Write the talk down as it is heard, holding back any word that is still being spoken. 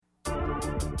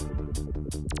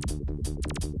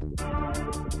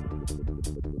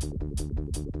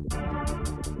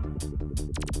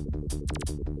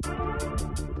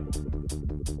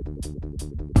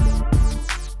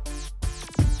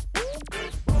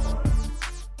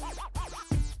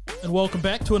and welcome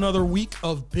back to another week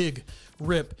of Big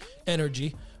Rip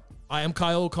Energy. I am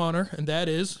Kyle O'Connor, and that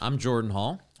is... I'm Jordan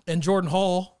Hall. And Jordan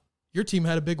Hall, your team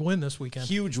had a big win this weekend.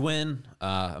 Huge win.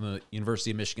 I'm a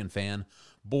University of Michigan fan.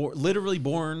 Literally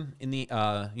born in the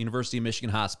University of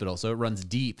Michigan hospital, so it runs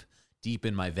deep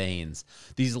in my veins.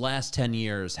 These last 10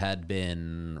 years had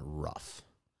been rough.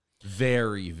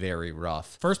 Very, very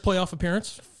rough. First playoff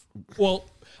appearance. Well,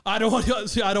 I don't want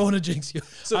to jinx you.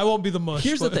 So I won't be the mush.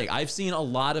 Here's the thing. I've seen a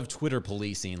lot of Twitter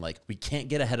policing, like, we can't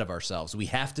get ahead of ourselves. We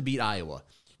have to beat Iowa.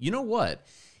 You know what?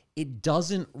 It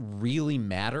doesn't really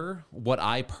matter what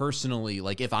I personally,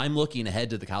 like, if I'm looking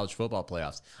ahead to the college football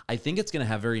playoffs, I think it's going to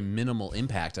have very minimal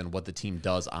impact on what the team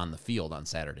does on the field on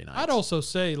Saturday night. I'd also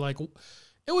say, like,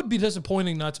 it would be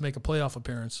disappointing not to make a playoff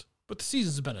appearance, but the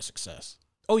season's been a success.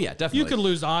 Oh, yeah, definitely. You could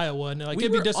lose to Iowa, and like, we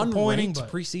it'd be disappointing.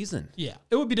 But preseason. Yeah,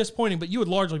 it would be disappointing, but you would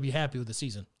largely be happy with the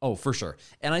season. Oh, for sure.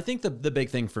 And I think the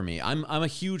big thing for me, I'm a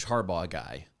huge Harbaugh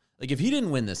guy. Like, if he didn't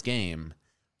win this game,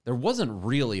 there wasn't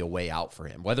really a way out for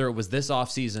him, whether it was this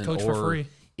offseason or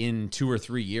in 2 or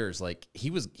 3 years. Like, he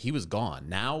was gone.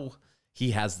 Now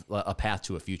he has a path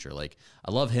to a future. Like,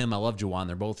 I love him. I love Juwan.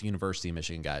 They're both University of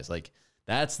Michigan guys. Like,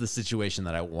 that's the situation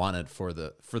that I wanted for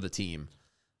the team.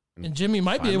 And Jimmy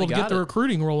might be able to get the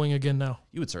recruiting rolling again now.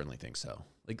 You would certainly think so.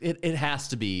 Like, it has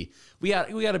to be. We got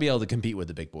to be able to compete with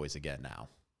the big boys again now.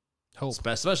 Hope.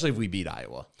 Especially if we beat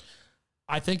Iowa.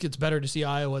 I think it's better to see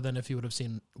Iowa than if you would have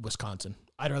seen Wisconsin.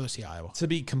 I'd rather see Iowa. To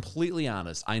be completely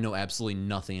honest, I know absolutely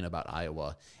nothing about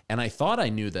Iowa. And I thought I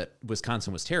knew that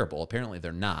Wisconsin was terrible. Apparently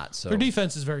they're not. So their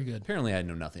defense is very good. Apparently I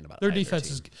know nothing about their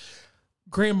defense.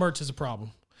 Graham Mertz is a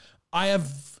problem. I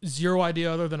have zero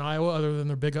idea other than Iowa, other than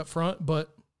they're big up front.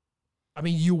 But, I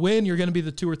mean, you win, you're going to be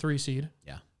the 2 or 3 seed.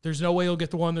 Yeah. There's no way you'll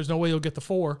get the 1. There's no way you'll get the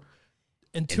 4.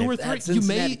 And 2 or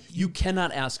 3, you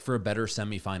cannot ask for a better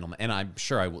semifinal. And I'm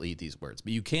sure I will eat these words,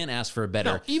 but you can't ask for a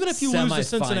better. No, even if you lose to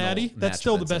Cincinnati, that's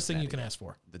still the best thing you can ask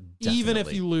for. Definitely. Even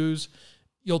if you lose,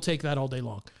 you'll take that all day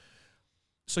long.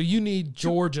 So you need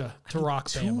Georgia to rock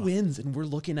Bama. 2 wins, and we're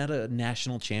looking at a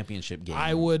national championship game.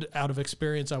 I would, out of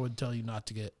experience, I would tell you not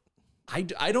to get.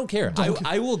 I don't care.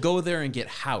 I will go there and get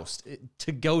housed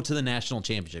to go to the national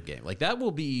championship game. Like, that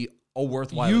will be a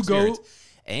worthwhile experience.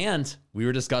 And we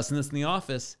were discussing this in the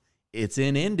office. It's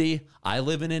in Indy. I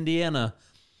live in Indiana.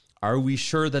 Are we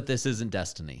sure that this isn't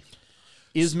destiny?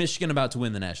 Is Michigan about to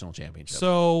win the national championship?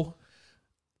 So,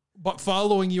 but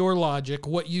following your logic,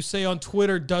 what you say on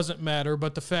Twitter doesn't matter,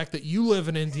 but the fact that you live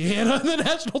in Indiana and the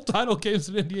national title game's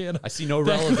in Indiana. I see no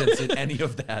relevance in any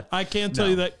of that. I can tell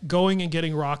you that going and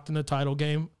getting rocked in the title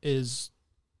game is,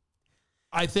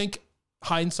 I think,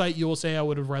 hindsight, you will say I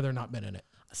would have rather not been in it.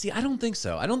 See, I don't think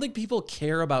so. I don't think people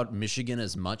care about Michigan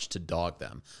as much to dog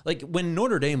them. Like, when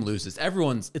Notre Dame loses,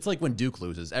 it's like when Duke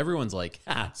loses. Everyone's like,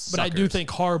 suckers. But I do think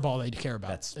Harbaugh they care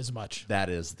about as much. That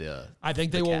is I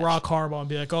think they will rock Harbaugh and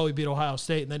be like, oh, he beat Ohio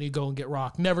State, and then you go and get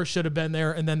rocked. Never should have been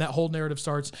there, and then that whole narrative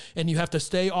starts, and you have to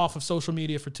stay off of social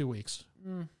media for 2 weeks.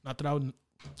 Not that I would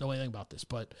know anything about this,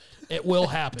 but it will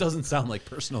happen. It doesn't sound like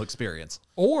personal experience.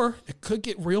 Or it could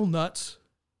get real nuts.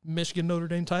 Michigan-Notre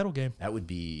Dame title game. That would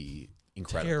be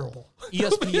incredible. Terrible.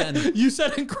 ESPN. You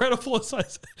said incredible. As I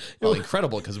said. Well,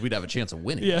 incredible because we'd have a chance of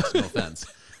winning. Yeah. No offense.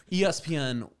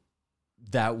 ESPN,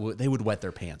 they would wet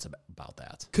their pants about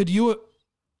that. Could you?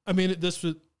 I mean, this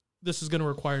is going to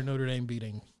require Notre Dame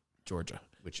beating Georgia,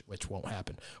 which won't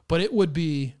happen. But it would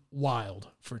be wild.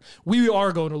 We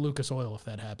are going to Lucas Oil if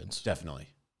that happens. Definitely.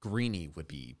 Greeny would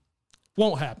be.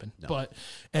 Won't happen.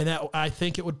 No. I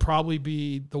think it would probably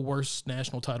be the worst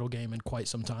national title game in quite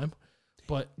some time.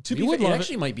 But to be fair, it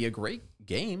actually might be a great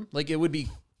game. Like, it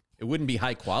wouldn't be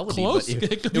high quality, but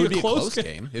it would be a close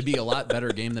game. It'd be a lot better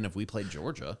game than if we played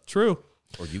Georgia. True.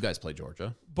 Or you guys played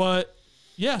Georgia. But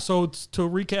yeah, so to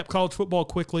recap college football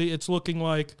quickly, it's looking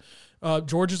like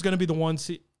Georgia's going to be the 1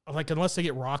 seed. Like, unless they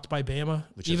get rocked by Bama,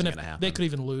 which even if they could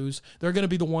even lose, they're going to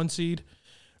be the 1 seed.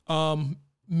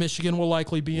 Michigan will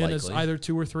likely be in as either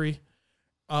 2 or 3.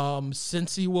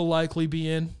 Cincy will likely be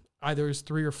in either as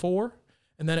 3 or 4.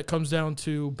 And then it comes down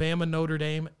to Bama, Notre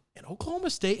Dame, and Oklahoma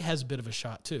State has a bit of a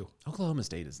shot too. Oklahoma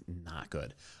State is not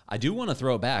good. I do want to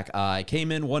throw it back. I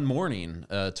came in one morning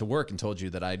to work and told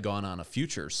you that I had gone on a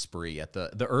futures spree at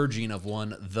the urging of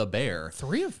one The Bear.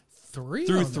 3 of 3?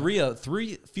 Through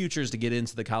three futures to get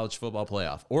into the college football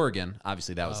playoff. Oregon,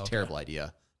 obviously that was a terrible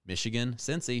idea. Michigan,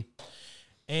 Cincy.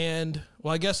 And,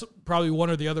 well, I guess probably one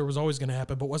or the other was always going to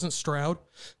happen, but wasn't Stroud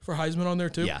for Heisman on there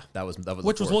too? Yeah, that was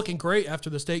which was looking great after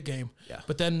the state game. Yeah.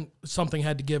 But then something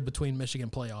had to give between Michigan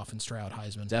playoff and Stroud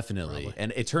Heisman. Definitely. Probably.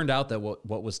 And it turned out that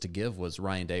what was to give was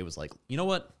Ryan Day was like, you know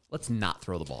what? Let's not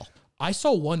throw the ball. I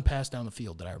saw one pass down the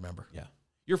field that I remember. Yeah.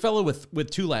 Your fellow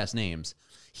with two last names,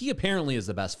 he apparently is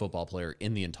the best football player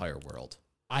in the entire world.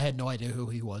 I had no idea who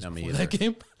he was before that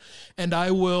game. And I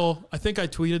think I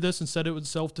tweeted this and said it would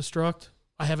self-destruct.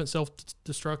 I haven't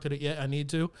self-destructed it yet. I need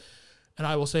to. And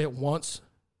I will say it once.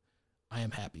 I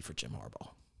am happy for Jim Harbaugh.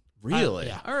 Really?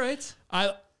 Yeah. All right.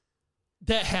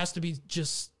 That has to be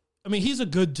just, I mean, he's a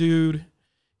good dude.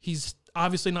 He's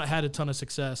obviously not had a ton of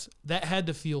success. That had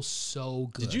to feel so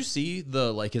good. Did you see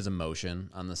his emotion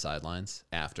on the sidelines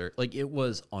after? Like, it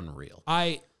was unreal.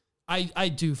 I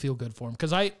do feel good for him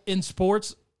because in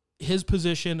sports, his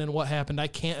position and what happened, I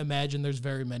can't imagine there's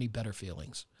very many better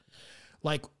feelings.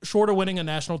 Like, short of winning a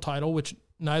national title, which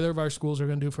neither of our schools are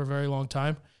going to do for a very long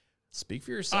time. Speak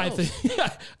for yourself.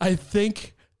 I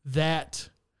think that's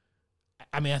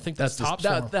top.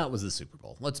 That was the Super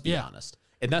Bowl. Let's be honest,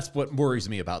 and that's what worries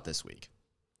me about this week.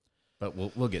 But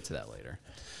we'll get to that later.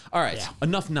 All right,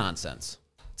 enough nonsense.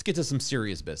 Let's get to some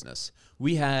serious business.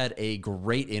 We had a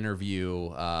great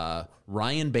interview.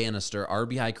 Ryan Bannister,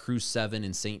 RBI Crew 7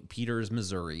 in St. Peters,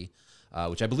 Missouri,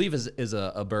 which I believe is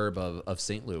a burb of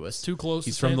St. Louis. Too close.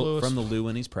 He's to St. Louis. from the Lou,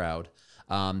 and he's proud.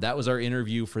 That was our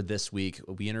interview for this week.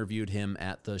 We interviewed him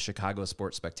at the Chicago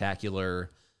Sports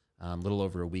Spectacular a little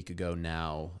over a week ago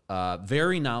now.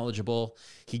 Very knowledgeable.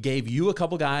 He gave you a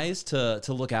couple guys to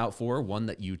look out for. One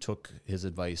that you took his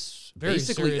advice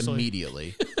basically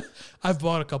immediately. I've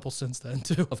bought a couple since then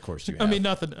too. Of course you have. I mean,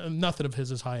 nothing of his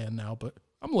is high end now, but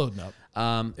I'm loading up.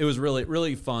 It was really,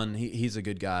 really fun. He's a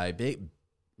good guy.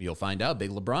 You'll find out,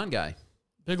 big LeBron guy.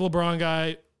 Big LeBron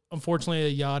guy. Unfortunately,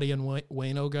 a Yachty and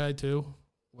Wayno guy too,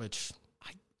 which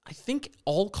I think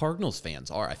all Cardinals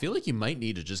fans are. I feel like you might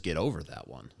need to just get over that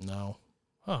one. No.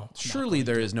 Oh, surely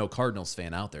there is no Cardinals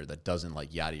fan out there that doesn't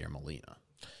like Yachty or Molina.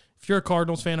 If you're a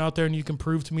Cardinals fan out there and you can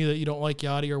prove to me that you don't like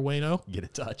Yachty or Wayno, get in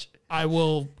touch. I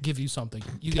will give you something.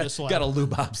 You get a slab. Got a Lou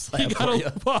Bob slab for you.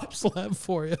 Lou Bob slab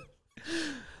for you.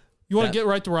 You want to get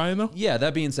right to Ryan, though? Yeah,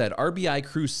 that being said,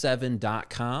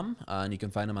 RBICrew7.com, and you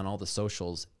can find him on all the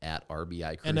socials at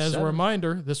RBICrew7. And as a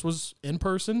reminder, this was in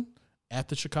person at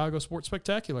the Chicago Sports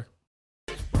Spectacular.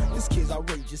 This kid's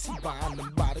outrageous. He buying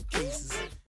them by the cases.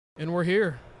 And we're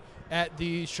here at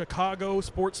the Chicago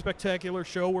Sports Spectacular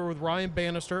show. We're with Ryan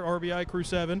Bannister, RBI Crew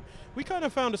 7. We kind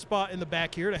of found a spot in the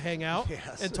back here to hang out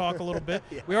and talk a little bit.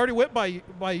 Yeah. We already went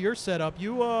by your setup.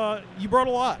 You brought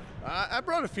a lot. I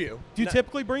brought a few. Do you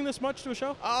typically bring this much to a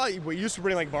show? We used to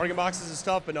bring like bargain boxes and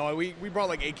stuff, but no, we brought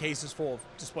like 8 cases full of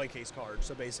display case cards.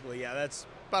 So basically, yeah, that's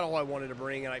about all I wanted to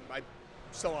bring, and I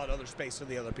sell out other space to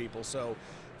the other people. So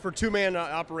for 2-man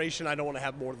operation, I don't want to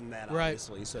have more than that,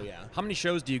 obviously. Right. So, yeah. How many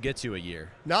shows do you get to a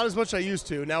year? Not as much as I used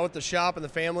to. Now with the shop and the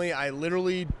family, I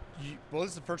literally – well,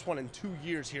 this is the first one in 2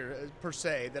 years here, per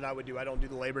se, that I would do. I don't do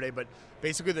the Labor Day, but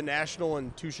basically the national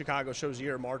and 2 Chicago shows a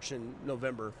year, March and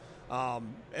November.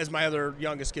 As my other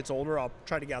youngest gets older, I'll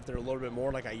try to get out there a little bit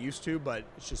more like I used to, but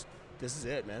it's just – this is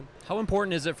it, man. How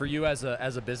important is it for you as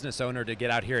a business owner to get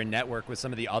out here and network with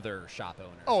some of the other shop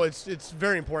owners? Oh, it's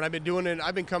very important. I've been doing it.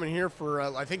 I've been coming here for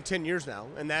I think 10 years now,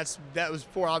 and that was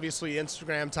for obviously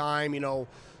Instagram time.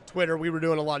 Twitter. We were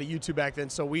doing a lot of YouTube back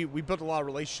then, so we built a lot of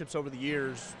relationships over the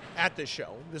years at this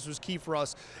show. This was key for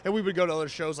us, and we would go to other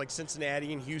shows like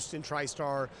Cincinnati and Houston,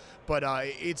 TriStar. But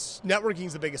it's networking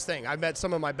is the biggest thing. I've met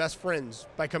some of my best friends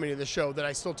by coming to this show that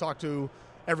I still talk to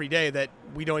every day that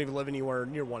we don't even live anywhere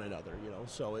near one another,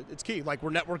 so it's key. Like,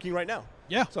 we're networking right now.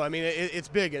 Yeah. So, I mean, it's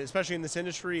big, and especially in this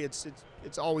industry, it's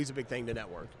always a big thing to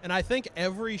network. And I think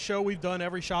every show we've done,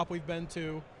 every shop we've been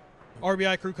to,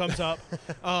 RBI Crew comes up.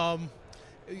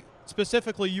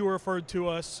 Specifically, you referred to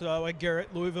us like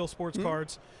Garrett, Louisville Sports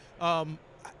Cards. What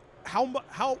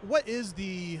is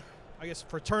the, I guess,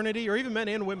 fraternity, or even men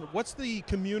and women, what's the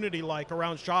community like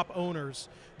around shop owners?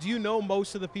 Do you know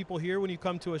most of the people here when you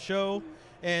come to a show?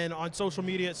 And on social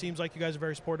media, it seems like you guys are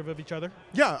very supportive of each other.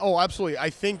 Yeah, absolutely.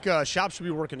 I think shops should be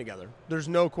working together. There's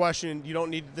no question. You don't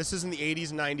need, this isn't the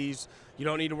 80s and 90s. You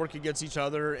don't need to work against each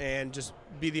other and just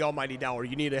be the almighty dollar.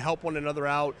 You need to help one another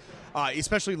out,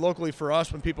 especially locally for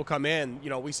us when people come in.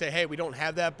 We say, hey, we don't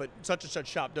have that, but such and such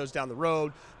shop does down the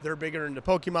road. They're bigger into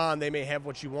Pokemon. They may have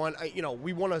what you want.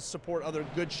 We want to support other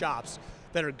good shops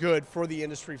that are good for the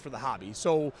industry, for the hobby.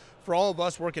 So for all of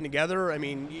us working together, I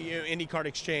mean, Indy Card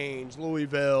Exchange,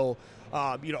 Louisville,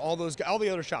 all the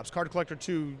other shops, Card Collector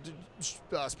 2,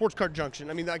 Sports Card Junction.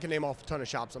 I mean, I can name off a ton of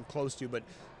shops I'm close to, but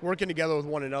working together with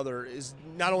one another is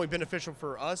not only beneficial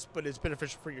for us, but it's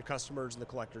beneficial for your customers and the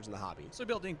collectors in the hobby. So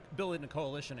building a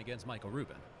coalition against Michael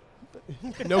Rubin.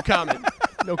 No comment.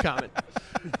 No comment.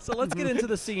 So let's get into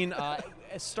the scene.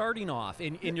 Starting off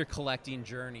in your collecting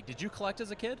journey, did you collect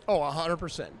as a kid? Oh,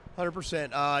 100%.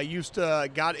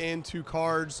 100%. Got into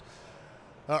cards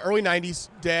early 90s,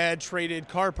 Dad traded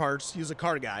car parts. He was a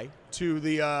car guy to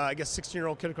the, I guess,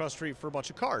 16-year-old kid across the street for a bunch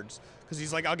of cards. Because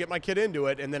he's like, I'll get my kid into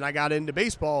it. And then I got into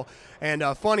baseball. And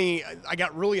funny, I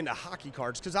got really into hockey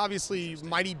cards because obviously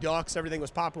Mighty Ducks, everything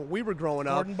was popular when we were growing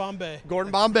up.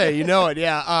 Gordon Bombay, you know it,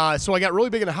 yeah. So I got really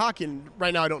big into hockey. And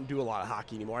right now I don't do a lot of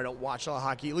hockey anymore. I don't watch a lot of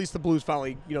hockey. At least the Blues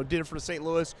finally, did it for St.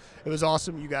 Louis. It was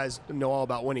awesome. You guys know all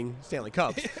about winning Stanley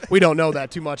Cups. We don't know that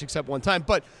too much except one time.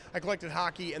 But I collected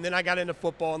hockey. And then I got into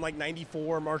football in like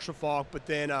 94, Marshall Faulk. But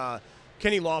then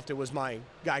Kenny Lofton was my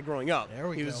guy growing up. There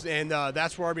we go. And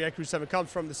that's where RBI Crew 7 comes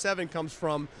from. The 7 comes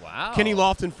from Kenny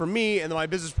Lofton for me, and then my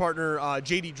business partner,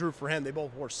 J.D. Drew, for him. They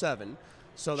both wore 7.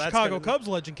 So that's Chicago Cubs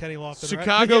legend Kenny Lofton,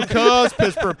 Chicago right? Cubs,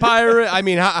 Pittsburgh Pirate. I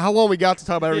mean, how long we got to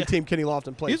talk about every team Kenny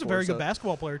Lofton played for. He was a very good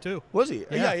basketball player, too. Was he?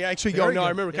 Yeah, actually, I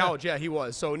remember college. Yeah, he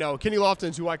was. So, no, Kenny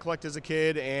Lofton's who I collected as a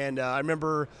kid, and I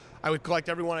remember I would collect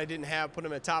everyone I didn't have, put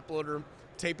them in a top loader,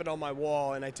 tape it on my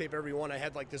wall, and I tape every one. I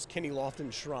had like this Kenny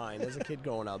Lofton shrine as a kid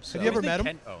growing up. So. Have you ever met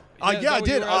him? Yeah, I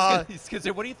did.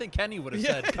 What do you think Kenny would have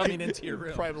said coming into your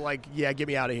room? Probably like, yeah, get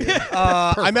me out of here.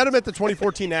 I met him at the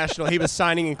 2014 National. He was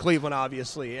signing in Cleveland,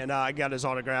 obviously, and I got his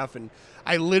autograph. And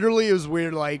I literally, it was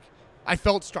weird, like, I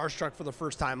felt starstruck for the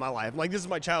first time in my life. I'm like, this is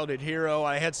my childhood hero.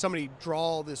 I had somebody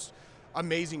draw this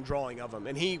amazing drawing of him.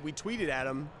 And we tweeted at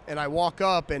him, and I walk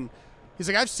up, and he's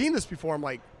like, I've seen this before. I'm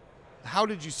like, how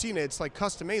did you see it? It's like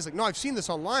custom made. He's like, no, I've seen this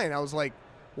online. I was like,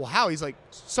 well, how? He's like,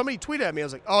 somebody tweeted at me. I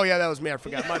was like, oh, yeah, that was me. I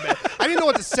forgot. My bad. I didn't know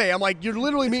what to say. I'm like, you're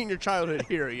literally meeting your childhood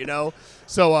hero,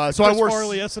 So I wore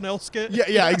Farley SNL skit.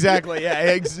 Yeah, exactly.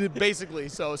 Yeah, basically.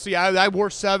 So yeah, I wore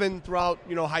 7 throughout,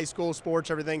 high school, sports,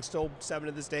 everything. Still 7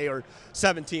 to this day, or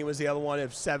 17 was the other one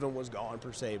if 7 was gone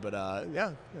per se. But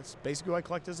yeah, that's basically what I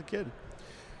collected as a kid.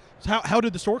 So how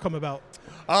did the store come about?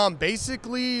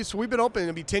 Basically, so we've been open.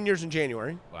 It'll be 10 years in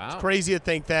January. Wow. It's crazy to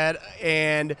think that.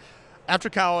 And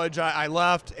after college, I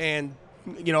left, and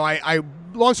I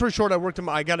long story short,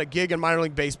 I got a gig in minor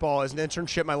league baseball as an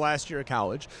internship my last year of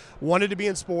college. Wanted to be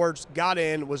in sports, got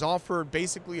in, was offered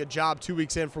basically a job 2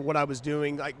 weeks in for what I was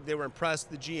doing. Like, they were impressed.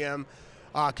 The GM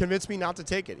convinced me not to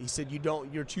take it. He said,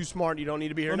 you're too smart. You don't need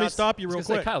to be here. Let me stop you real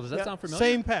quick. Say, Kyle, does that sound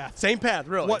familiar? Same path,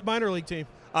 really. What minor league team?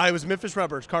 I was Memphis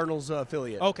Rubbers, Cardinals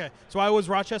affiliate. Okay. So I was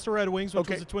Rochester Red Wings, which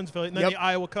was the Twins affiliate, and then the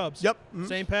Iowa Cubs. Yep. Mm-hmm.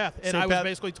 Same path. And I was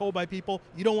basically told by people,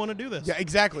 you don't want to do this. Yeah,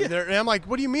 exactly. And I'm like,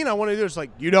 what do you mean I want to do this? Like,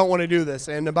 you don't want to do this.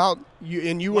 And about you,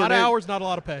 and you were a lot of hours, not a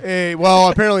lot of pay. Hey, well,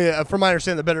 apparently, from my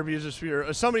understanding, the Better Business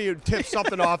Sphere, somebody who tipped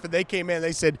something off, and they came in,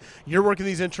 they said, you're working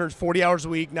these interns 40 hours a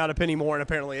week, not a penny more. And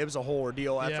apparently it was a whole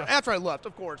ordeal after I left,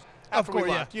 of course. After we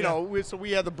left, so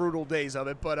we had the brutal days of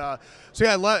it. But so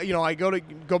yeah, I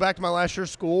go back to my last year of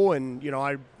school, and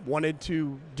I wanted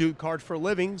to do cards for a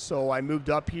living, so I moved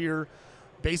up here,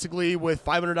 basically with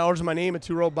 $500 in my name, a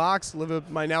 2-row box, live with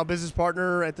my now business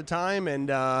partner at the time,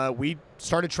 and we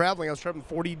started traveling. I was traveling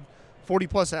 40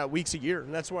 plus weeks a year,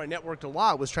 and that's where I networked a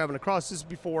lot. Was traveling across. This is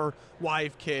before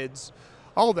wife, kids,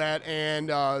 all that. And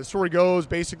the story goes,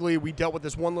 basically, we dealt with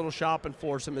this one little shop in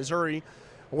Florissant, Missouri.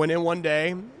 I went in one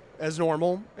day as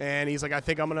normal, and he's like, I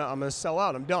think I'm gonna sell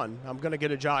out. I'm done. I'm gonna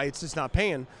get a job. It's just not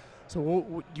paying. So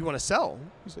what do you want to sell?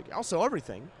 He's like, I'll sell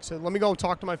everything. He said, let me go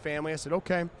talk to my family. I said,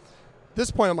 okay. At this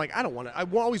point, I'm like, I don't want it. I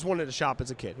always wanted to shop as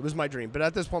a kid. It was my dream. But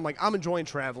at this point, I'm like, I'm enjoying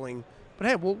traveling. But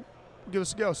hey, we'll give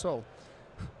us a go. So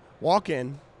walk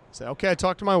in. Said, okay. I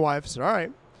talked to my wife. I said, all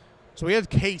right. So we had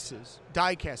cases,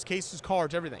 die cast, cases,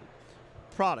 cards, everything.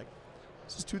 Product.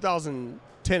 This is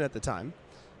 2010 at the time.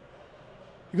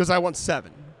 He goes, I want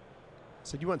 7. I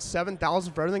said, you want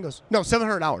 $7,000 for everything? He goes, no,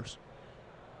 $700.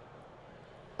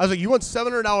 I was like, you want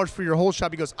 $700 for your whole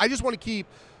shop? He goes, I just want to keep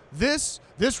this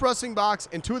wrestling box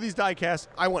and 2 of these die casts.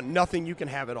 I want nothing. You can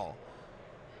have it all.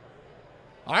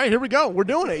 All right, here we go. We're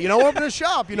doing it. We're opening a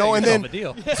shop, and then,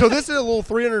 so this is a little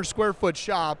 300 square foot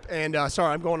shop. And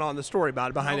sorry, I'm going on the story about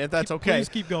it behind it, if that's okay. Please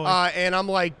keep going. And I'm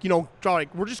like,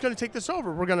 we're just going to take this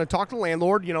over. We're going to talk to the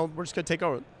landlord. We're just going to take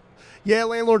over. Yeah,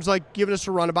 landlord's like giving us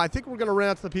a runabout. I think we're going to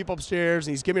rent out to the people upstairs,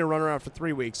 and he's giving me a runaround for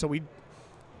 3 weeks. So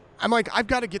I'm like, I've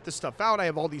got to get this stuff out. I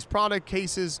have all these product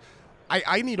cases.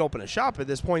 I need to open a shop at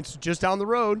this point. It's just down the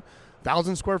road,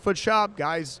 1,000 square foot shop,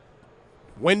 guys.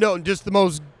 Window, just the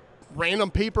most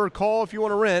random paper call if you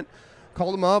want to rent.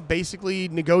 Called him up, basically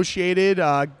negotiated.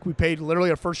 We paid literally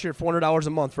our first year $400 a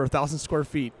month for 1,000 square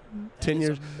feet, 10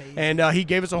 years. Amazing. And he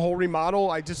gave us a whole remodel.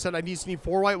 I just said I need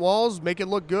 4 white walls, make it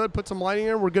look good, put some lighting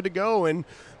in, we're good to go. And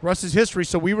the rest is history.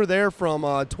 So we were there from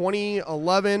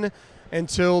 2011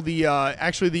 until the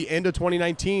end of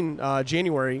 2019,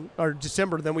 January or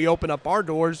December. Then we opened up our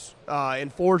doors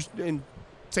in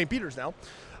St. Peter's now.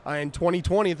 in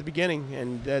 2020 at the beginning,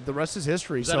 and the rest is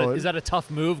history. Is that a tough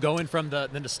move going from the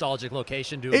nostalgic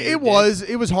location to it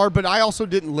was hard, but I also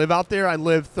didn't live out there. I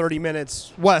lived 30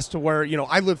 minutes west to where,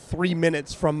 I lived 3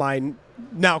 minutes from my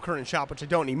now current shop, which I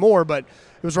don't anymore, but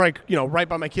it was right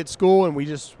by my kid's school, and we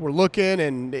just were looking,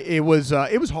 and it was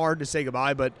hard to say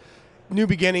goodbye, but new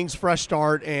beginnings, fresh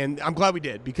start, and I'm glad we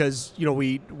did because,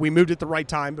 we moved at the right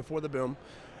time before the boom.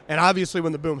 And obviously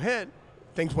when the boom hit,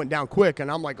 things went down quick, and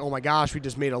I'm like, oh my gosh, we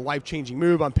just made a life-changing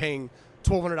move. I'm paying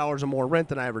 $1,200 or more rent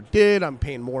than I ever did. I'm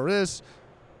paying more of this.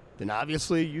 Then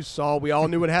obviously we all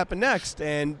knew what happened next,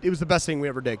 and it was the best thing we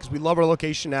ever did because we love our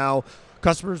location now.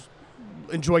 Customers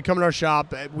enjoy coming to our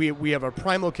shop. We have a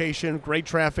prime location, great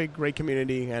traffic, great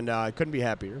community, and I couldn't be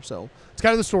happier. So it's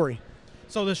kind of the story.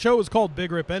 So the show is called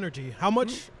Big Rip Energy. How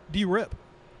much do you rip?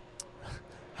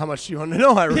 How much do you want to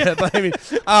know I rip? I mean,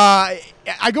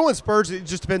 I go in spurts. It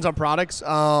just depends on products.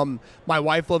 My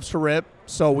wife loves to rip,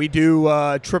 so we do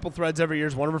triple threads every year.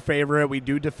 Is one of her favorite. We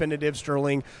do definitive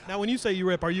sterling. Now, when you say you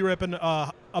rip, are you ripping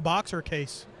a box or a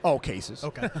case? Oh, cases.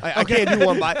 Okay. I can't do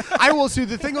one by. I will see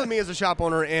the thing with me as a shop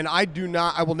owner, and I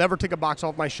will never take a box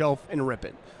off my shelf and rip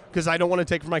it because I don't want to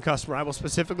take from my customer. I will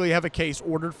specifically have a case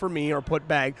ordered for me or put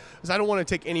bag because I don't want to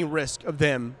take any risk of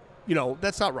them.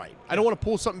 That's not right. I don't want to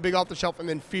pull something big off the shelf and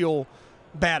then feel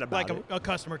bad about it. Like a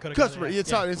customer could have. Customer,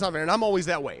 it's not fair, and I'm always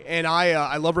that way. And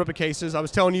I love ripping cases. I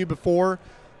was telling you before,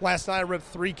 last night I ripped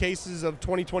 3 cases of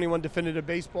 2021 Definitive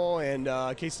Baseball and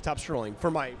a case of Top Sterling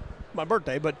for my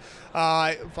birthday. But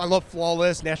I love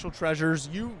Flawless, National Treasures.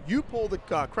 You pull the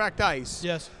cracked ice.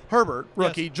 Yes. Herbert,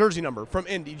 rookie, jersey number from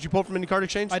Indy. Did you pull it from Indy Card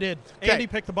Exchange? I did. Okay. Andy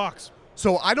picked the box.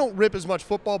 So I don't rip as much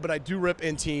football, but I do rip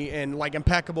NT and like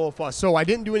impeccable fuss. So I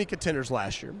didn't do any contenders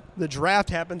last year. The draft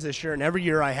happens this year, and every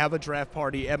year I have a draft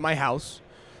party at my house,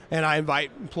 and I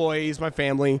invite employees, my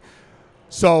family.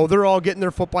 So they're all getting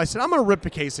their football. I said, I'm going to rip a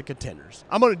case of contenders.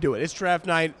 I'm going to do it. It's draft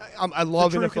night. I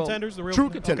love the true NFL. Contenders, the real true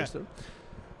contenders. Okay.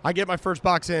 I get my first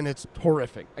box in. It's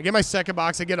horrific. I get my second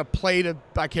box. I get a plate of,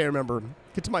 I can't remember.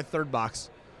 Get to my third box.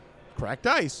 Cracked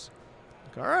ice.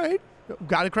 All right.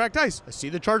 Got a cracked ice. I see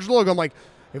the Chargers logo. I'm like,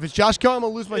 if it's Josh Kelley, I'm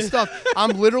going to lose my stuff.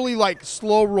 I'm literally like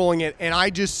slow rolling it, and I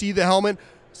just see the helmet,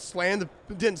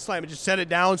 didn't slam it, just set it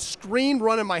down, screamed,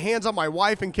 running my hands on my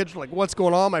wife, and kids were like, what's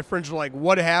going on? My friends were like,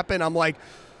 what happened? I'm like,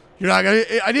 you're not going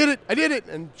to, I did it.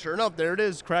 And sure enough, there it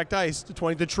is, cracked ice, the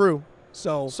true.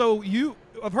 So you,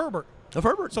 of Herbert. Of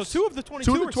Herbert. So 2 of the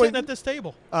 22 are sitting at this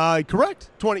table. Correct.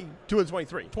 2 of the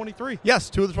 23. 23. Yes,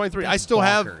 2 of the 23. That's I still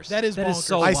bonkers. have. That is bonkers.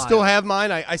 So I wild. still have mine.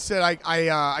 I said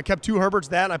I kept 2 Herberts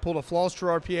that, and I pulled a flawless true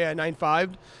RPA at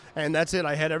 9.5, and that's it.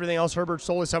 I had everything else Herbert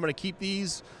solely, so I'm going to keep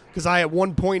these because I at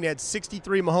one point had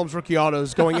 63 Mahomes rookie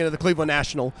autos going into the Cleveland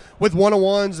National with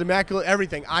 101s, immaculate,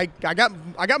 everything. I got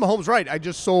Mahomes right. I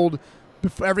just sold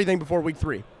everything before week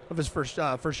 3 of his first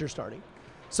year starting.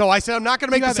 So I said I'm not going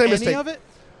to make the same mistake. Any of it?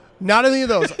 Not any of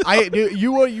those.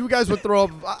 You guys would throw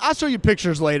up. I'll show you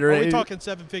pictures later. Are we talking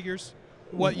 7 figures?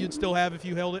 What you'd still have if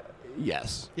you held it?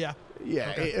 Yes. Yeah.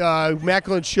 Yeah. Okay.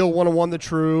 Immaculate Shield 101 the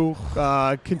true.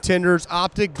 Contenders,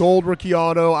 Optic Gold rookie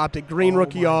auto, Optic Green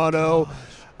rookie auto.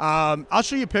 I'll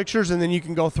show you pictures and then you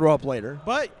can go throw up later.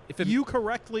 But if you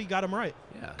correctly got them right.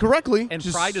 Yeah. Correctly. And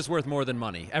pride is worth more than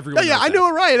money. Everyone Yeah, knows I that. knew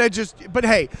it right. But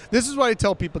hey, this is what I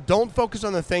tell people. Don't focus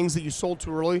on the things that you sold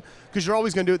too early because you're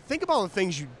always going to do it. Think about the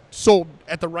things you sold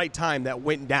at the right time that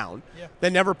went down,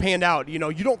 that never panned out. You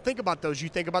don't think about those. You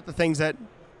think about the things that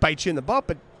bite you in the butt,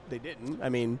 but they didn't. I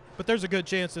mean. But there's a good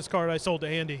chance this card I sold to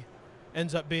Andy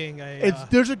ends up being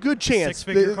there's a good chance.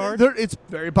 6-figure card? It's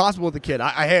very possible with the kid.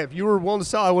 I have. If you were willing to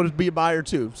sell, I would be a buyer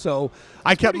too. So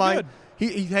I kept mine. Good.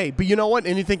 Hey, but you know what?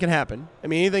 Anything can happen. I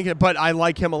mean, but I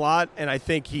like him a lot, and I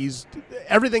think he's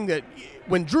everything that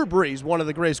when Drew Brees, one of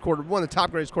the top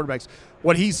greatest quarterbacks,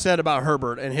 what he said about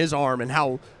Herbert and his arm and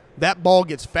how that ball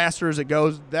gets faster as it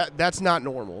goes, that's not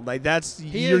normal. Like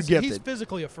you're gifted. He's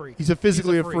physically a freak. He's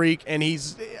physically a freak, and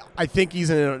I think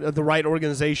he's in the right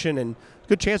organization, and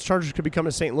good chance Chargers could be coming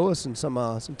to St. Louis in some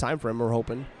time frame. We're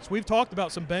hoping. So we've talked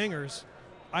about some bangers.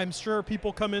 I'm sure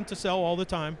people come in to sell all the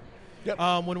time.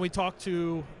 Yep. When we talked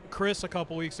to Chris a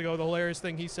couple weeks ago, the hilarious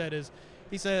thing he said,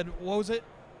 what was it?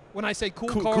 When I say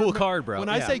cool card, bro. When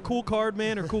I say cool card,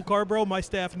 man, or cool card, bro, my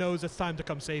staff knows it's time to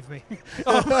come save me.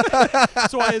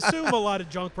 So I assume a lot of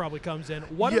junk probably comes in.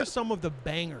 What are some of the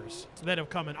bangers that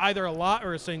have come in, either a lot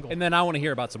or a single? And then I want to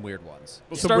hear about some weird ones.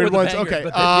 We'll some start weird with ones. the bangers, Okay.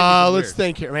 but then give me some Let's weird.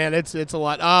 think here, man. It's a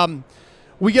lot.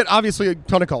 We get obviously a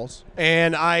ton of calls,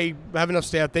 and I have enough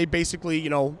staff. They basically,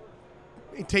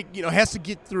 has to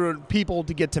get through people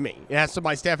to get to me.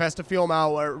 My staff has to feel them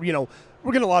out, or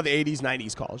we're getting a lot of the 80s,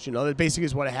 90s calls. That basically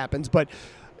is what happens. But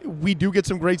we do get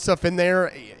some great stuff in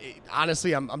there.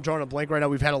 Honestly, I'm drawing a blank right now.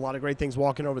 We've had a lot of great things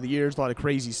walking over the years, a lot of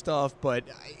crazy stuff, but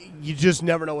you just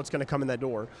never know what's going to come in that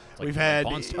door. Like We've had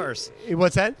Pawn Stars.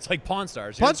 What's that? It's like Pawn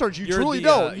Stars. Pawn Stars. You truly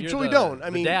don't. You truly don't. I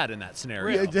mean, dad in that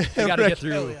scenario. Yeah, you got to get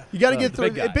through. You got to get the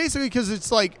through big guy. basically because it's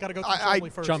like Got to go through Chumley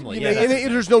first. Chumley, you know, yeah.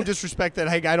 and there's no disrespect that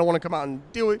hey, I don't want to come out and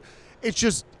do it. It's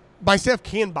just my staff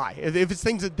can buy. If it's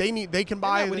things that they need, they can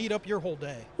buy. That would eat up your whole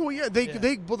day. Well, yeah,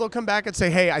 they'll come back and say,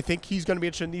 hey, I think he's going to be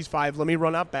interested in these 5. Let me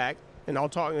run out back. And I'll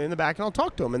talk in the back, and I'll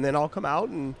talk to him, and then I'll come out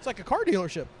and It's like a car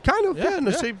dealership. kind of in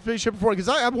the same shape before because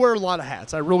I wear a lot of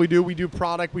hats. I really do. We do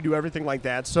product, we do everything like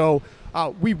that. So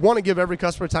we want to give every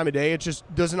customer time of day. It just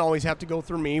doesn't always have to go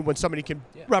through me. When somebody can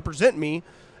represent me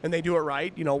and they do it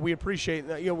right, we appreciate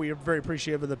that. We are very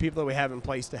appreciative of the people that we have in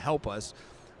place to help us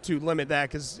to limit that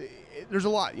because there's a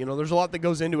lot. There's a lot that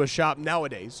goes into a shop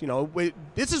nowadays.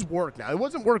 This is work now. It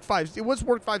wasn't work 5. It was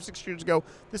work 5-6 years ago.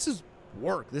 This is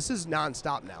work. This is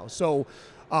nonstop now. So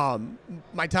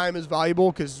my time is valuable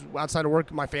because outside of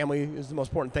work, my family is the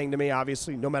most important thing to me,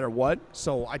 obviously, no matter what.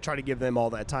 So I try to give them all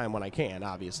that time when I can,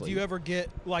 obviously. Do you ever get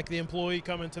like the employee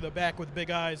coming to the back with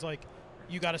big eyes like,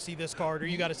 you got to see this card or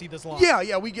you got to see this lot?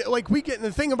 Yeah, we get and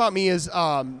the thing about me is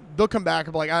they'll come back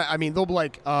and be like, they'll be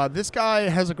like, this guy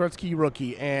has a Gretzky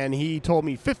rookie and he told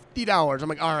me $50. I'm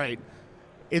like, all right,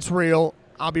 it's real.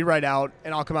 I'll be right out,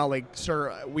 and I'll come out like,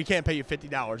 sir, we can't pay you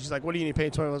 $50. He's like, what do you need to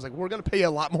pay? $20? I was like, we're going to pay you a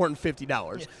lot more than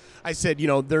 $50. Yeah. I said,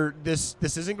 this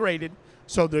isn't graded,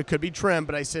 so there could be trim,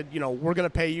 but I said, we're going to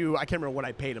pay you, I can't remember what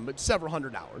I paid him, but several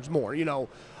 $100s more,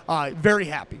 very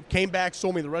happy. Came back,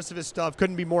 sold me the rest of his stuff,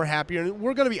 couldn't be more happier, and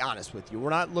we're going to be honest with you. We're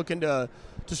not looking to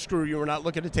screw you. We're not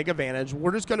looking to take advantage.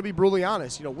 We're just going to be brutally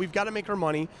honest. We've got to make our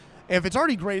money, and if it's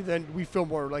already graded, then we feel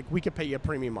more like we could pay you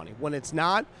premium money. When it's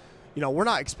not, we're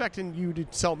not expecting you to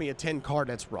sell me a 10 card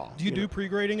that's raw. Do you do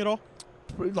pre-grading at all?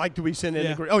 Like, do we send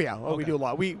in? Oh, yeah. Oh, okay. We do a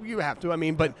lot. You have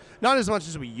to. But not as much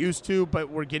as we used to. But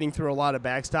we're getting through a lot of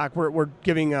backstock. We're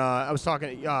giving. I was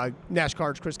talking Nash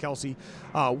Cards, Chris Kelsey.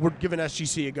 We're giving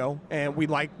SGC a go, and we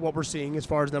like what we're seeing as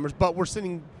far as numbers. But we're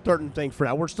sending certain things for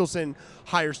now. We're still sending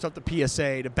higher stuff to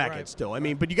PSA to Beckett still.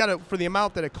 But you got to for the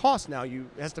amount that it costs now. It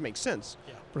has to make sense.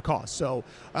 Yeah. For cost. So,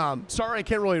 sorry I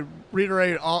can't really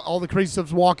reiterate all the crazy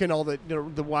stuff's walking, all the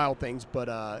the wild things,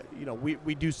 but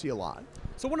we do see a lot.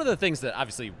 So one of the things that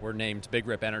obviously we're named Big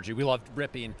Rip Energy, we love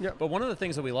ripping, but one of the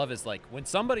things that we love is like when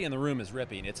somebody in the room is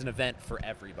ripping, it's an event for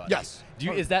everybody. Yes.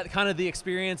 Is that kind of the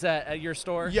experience at your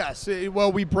store? Yes.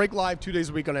 Well, we break live 2 days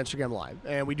a week on Instagram Live,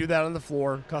 and we do that on the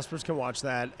floor. Customers can watch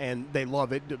that, and they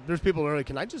love it. There's people that are like,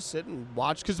 can I just sit and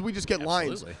watch? Because we just get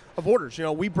lines of orders.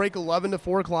 We break 11 to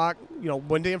 4 o'clock,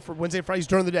 Wednesday, Fridays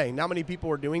during the day. Not many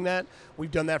people are doing that. We've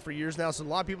done that for years now, so a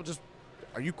lot of people just,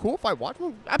 are you cool if I watch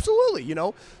them? Absolutely,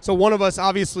 So one of us,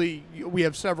 obviously, we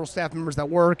have several staff members that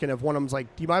work, and if one of them's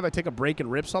like, do you mind if I take a break and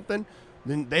rip something?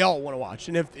 Then they all want to watch.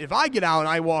 And if I get out and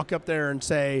I walk up there and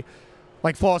say,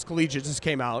 like Flawless Collegiate just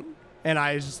came out, and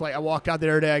I walk out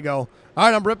there today, I go, all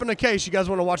right, I'm ripping a case. You guys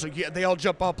want to watch? Like, yeah, they all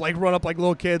jump up, like run up like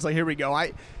little kids. Like, here we go.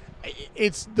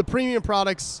 It's the premium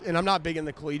products, and I'm not big in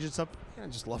the collegiate stuff. I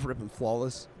just love ripping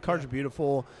Flawless. Cards are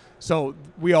beautiful. So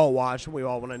we all watch, and we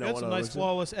all want to know. Got some nice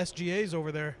Flawless SGAs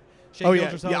over there.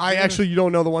 You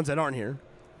don't know the ones that aren't here.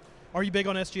 Are you big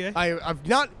on SGA? I've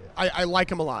not. I like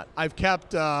them a lot. I have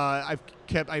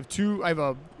 2. I have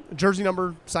a jersey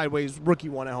number sideways rookie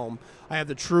one at home. I have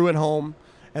the True at home.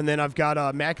 And then I've got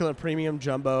Immaculate Premium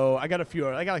Jumbo. I got a few.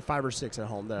 I got like 5 or 6 at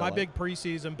home. My big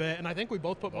preseason bet, and I think we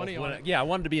both put money on it. Yeah, I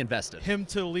wanted to be invested. Him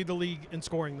to lead the league in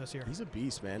scoring this year. He's a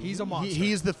beast, man. He's a monster.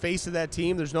 He's the face of that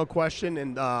team. There's no question.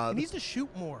 And he needs to shoot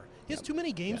more. He has too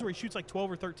many games where he shoots like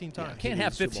 12 or 13 times. Can't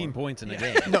have 15 points in a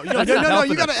game. No. You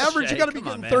got to average. You got to be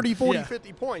getting 30, 40,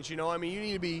 50 points. You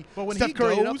need to be. But when Steph he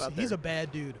Curry goes, he's a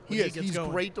bad dude. He's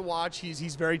great to watch.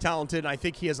 He's very talented. And I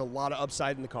think he has a lot of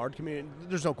upside in the card community.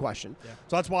 There's no question. Yeah.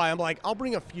 So that's why I'm like, I'll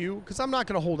bring a few because I'm not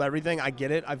going to hold everything. I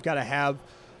get it. I've got to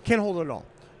can't hold it all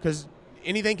because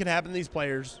anything can happen to these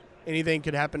players. Anything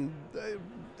could happen,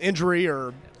 injury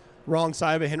or wrong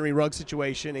side of a Henry Ruggs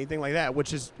situation, anything like that,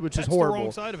 which is horrible. The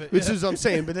wrong side of it. Which is what I'm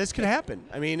saying, but this could happen.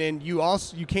 And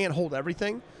you can't hold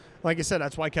everything. Like I said,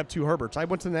 that's why I kept 2 Herberts. I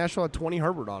went to the National at 20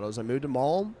 Herbert autos. I moved them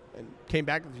all and came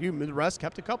back with a few. Moved the rest,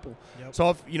 kept a couple. Yep. So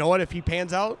if he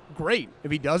pans out, great. If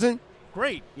he doesn't,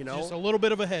 great. You know, just a little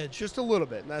bit of a hedge. Just a little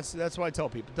bit. And that's what I tell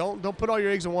people. Don't put all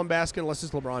your eggs in one basket unless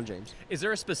it's LeBron James. Is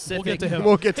there a specific?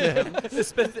 We'll get to him.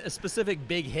 a specific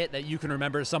big hit that you can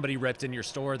remember somebody ripped in your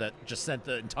store that just sent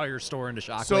the entire store into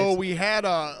shockwaves? So we had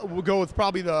we'll go with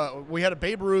probably we had a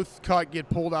Babe Ruth cut get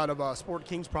pulled out of a Sport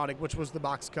Kings product, which was the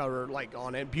box cover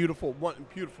on it. Beautiful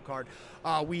card.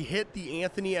 We hit the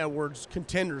Anthony Edwards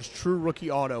Contenders True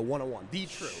Rookie Auto 101. The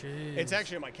true. Jeez. It's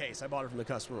actually in my case. I bought it from the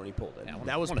customer when he pulled it. Yeah,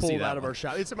 that was pulled out of our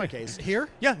shop. It's in my case. Here?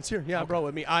 Yeah, it's here. Yeah, okay. I brought it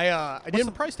with me. What's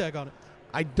the price tag on it?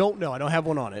 I don't know. I don't have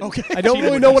one on it. Okay. I don't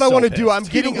really know what I want to do. I'm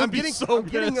getting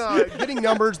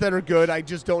numbers that are good. I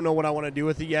just don't know what I want to do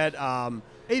with it yet.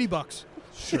 $80.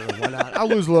 Sure, why not? I'll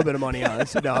lose a little bit of money on it.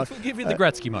 So no. We'll give you the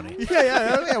Gretzky money.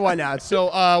 Yeah, why not?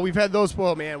 So we've had those.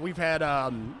 Well, man, we've had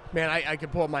I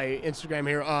could pull up my Instagram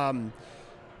here.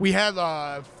 We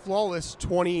had Flawless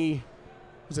 20.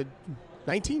 Was it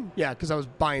 19? Yeah, because I was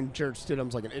buying Jared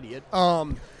Stidham's like an idiot.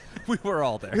 We were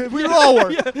all there. We all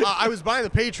were. I was buying the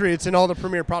Patriots and all the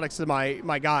premier products that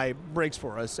my guy breaks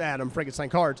for us, Adam Frankenstein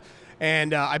Cards,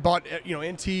 and I bought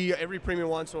NT every premium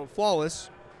one. So Flawless,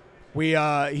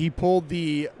 he pulled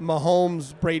the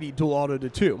Mahomes Brady dual auto to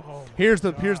 2. Oh here's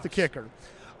the kicker.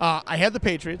 I had the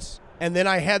Patriots, and then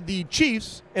I had the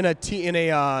Chiefs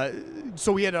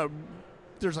so we had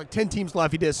there's like 10 teams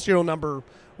left. He did a serial number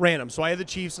random. So I had the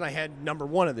Chiefs, and I had number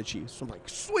 1 of the Chiefs. So I'm like,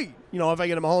 sweet. If I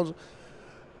get a Mahomes.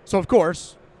 So, of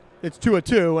course, it's 2 of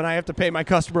 2, and I have to pay my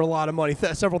customer a lot of money,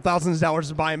 several thousands of dollars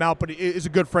to buy him out, but he is a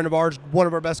good friend of ours, one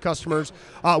of our best customers.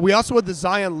 We also had the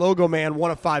Zion Logo Man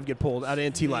 1 of 5 get pulled out of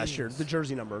NT last year, the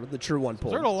jersey number, the true one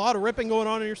pulled. Is there a lot of ripping going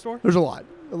on in your store? There's a lot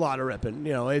of ripping.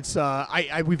 It's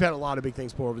we've had a lot of big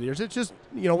things pulled over the years. It's just,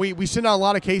 we send out a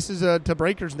lot of cases to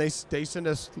breakers, and they send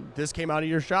us, this came out of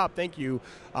your shop, thank you.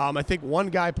 I think one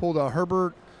guy pulled a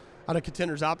Herbert out of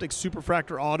Contenders Optics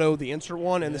Superfractor Auto, the insert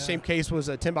one, and the same case was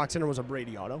a 10-box center was a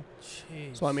Brady Auto.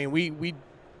 Jeez. So, I mean,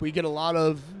 we get a lot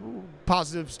of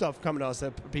positive stuff coming to us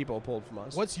that people pulled from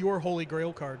us. What's your Holy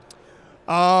Grail card?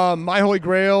 My Holy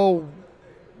Grail,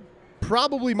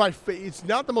 probably it's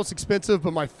not the most expensive,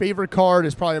 but my favorite card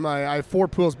is probably I have 4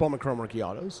 Pools Bowman Chrome Rookie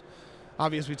Autos.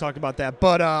 Obviously, we talked about that.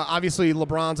 But obviously,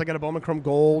 LeBron's, I got a Bowman Chrome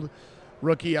Gold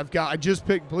Rookie. I just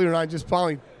picked, believe it or not, I just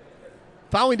finally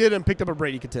did and picked up a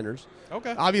Brady Contenders.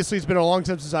 Okay. Obviously, it's been a long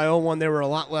time since I owned one. They were a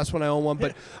lot less when I owned one.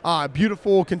 But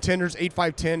beautiful Contenders,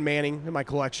 8-5-10 Manning in my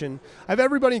collection. I have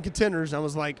everybody in Contenders. I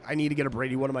was like, I need to get a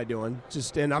Brady. What am I doing?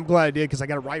 And I'm glad I did because I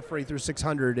got a right free through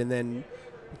 600. And then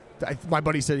my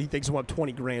buddy said he thinks I want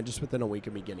 $20,000 just within a week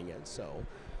of me getting it. So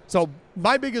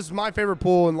my favorite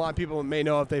pull, and a lot of people may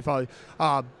know if they follow.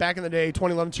 Back in the day,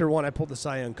 2011 Tier 1, I pulled the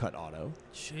Cy Young Cut Auto.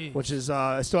 Jeez. Which is,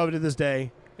 I still have it to this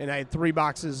day. And I had 3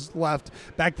 boxes left.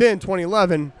 Back then,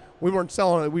 2011, we weren't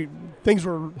selling it. Things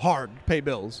were hard to pay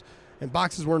bills. And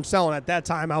boxes weren't selling at that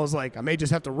time. I was like, I may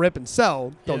just have to rip and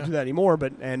sell. Don't do that anymore.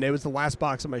 And it was the last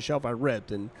box on my shelf I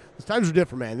ripped. And the times are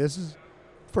different, man. This is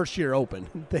first year open.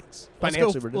 Things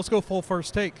financially let's go full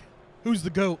first take. Who's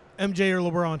the GOAT, MJ or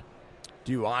LeBron?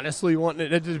 Do you honestly want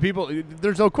people?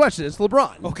 There's no question. It's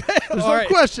LeBron. Okay. There's no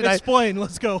question. Explain.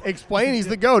 Let's go. Explain. He's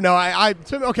the GOAT. No,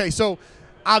 okay. So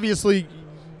obviously,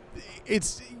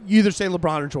 it's you either say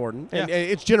LeBron or Jordan, and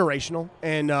it's generational.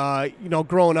 And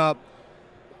growing up,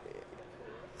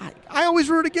 I always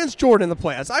rooted against Jordan in the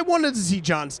playoffs. I wanted to see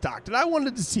John Stockton. I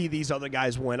wanted to see these other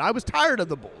guys win. I was tired of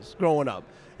the Bulls growing up,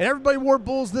 and everybody wore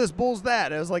Bulls this, Bulls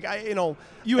that. I was like,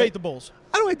 you hate the Bulls.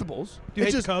 I don't hate the Bulls. Do you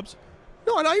hate the Cubs?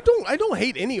 No, and I don't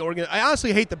hate any I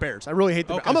honestly hate the Bears. I really hate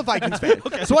the Bears. I'm a Vikings fan,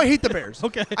 so I hate the Bears.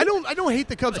 Okay. I don't hate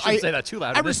the Cubs. I shouldn't say that too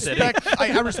loud.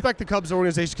 I respect the Cubs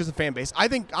organization because of the fan base. I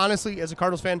think honestly, as a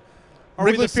Cardinals fan, are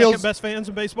Wrigley we the second best fans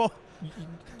in baseball?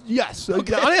 Yes.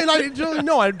 Okay. I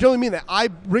generally mean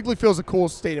that. Wrigley Field's the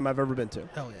coolest stadium I've ever been to.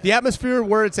 Hell yeah. The atmosphere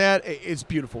where it's at, it's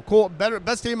beautiful. Cool.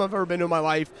 Best stadium I've ever been to in my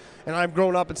life. And I've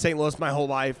grown up in St. Louis my whole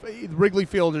life. Wrigley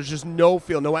Field, there's just no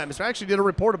feel, no atmosphere. I actually did a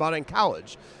report about it in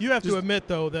college. You have to admit,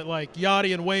 though, that like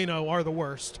Yachty and Waino are the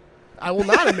worst. I will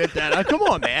not admit that. Come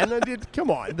on, man.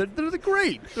 Come on. They're the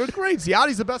great. They're great.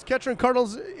 Yachty's the best catcher in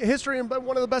Cardinals history and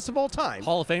one of the best of all time.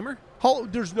 Hall of Famer?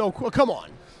 There's no – come on.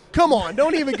 Come on.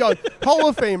 Don't even go. Hall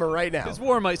of Famer right now. His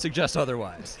WAR might suggest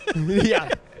otherwise. Yeah.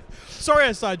 Sorry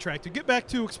I sidetracked you. Get back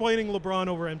to explaining LeBron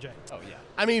over MJ. Oh, yeah.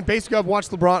 I mean, basically, I've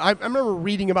watched LeBron. I remember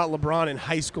reading about LeBron in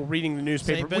high school, reading the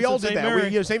newspaper. We all did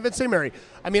that. St. Vincent St. Mary.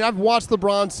 I mean, I've watched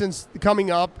LeBron since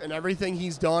coming up and everything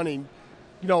he's done. And,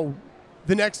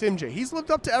 the next MJ. He's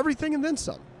lived up to everything and then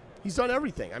some. He's done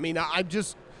everything. I mean,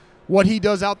 what he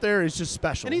does out there is just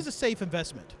special. And he's a safe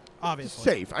investment, obviously.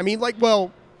 Safe. I mean,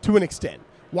 to an extent.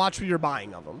 Watch what you're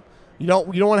buying of him. You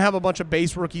don't want to have a bunch of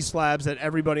base rookie slabs that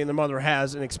everybody and their mother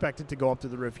has and expect it to go up to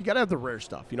the roof. You got to have the rare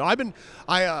stuff.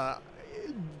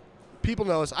 People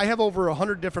know this. I have over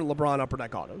 100 different LeBron Upper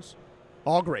Deck autos,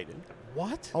 all graded.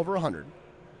 What? Over 100.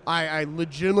 I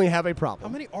legitimately have a problem.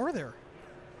 How many are there?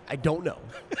 I don't know.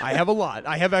 I have a lot.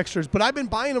 I have extras, but I've been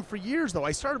buying them for years, though. I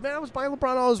was buying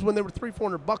LeBron autos when they were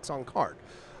 $300-400 on card.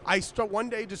 One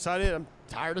day decided I'm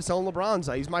tired of selling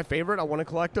LeBrons. He's my favorite. I want to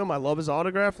collect him. I love his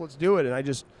autograph. Let's do it. And I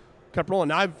just kept rolling.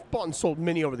 Now, I've bought and sold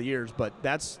many over the years, but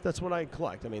that's what I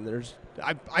collect. I mean,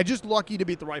 I just lucky to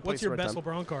be at the right place. What's your at the best right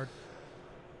LeBron card?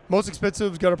 Most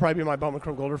expensive is going to probably be my Bowman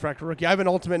Chrome Gold Refractor rookie. I have an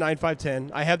Ultimate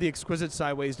 9510. I have the Exquisite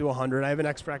Sideways to 100. I have an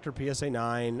X-Fractor PSA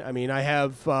 9. I mean, I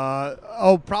have,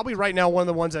 probably right now one of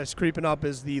the ones that's creeping up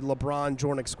is the LeBron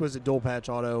Jordan Exquisite Dual Patch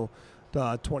Auto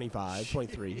 25,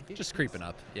 23. Just creeping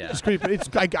up, yeah. Just creeping.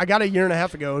 I got a year and a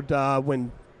half ago when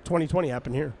 2020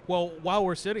 happened here. Well, while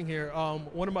we're sitting here,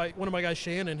 one of my guys,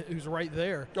 Shannon, who's right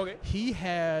there. Okay. He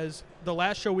has the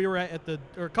last show we were at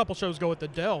or a couple shows ago at the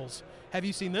Dells. Have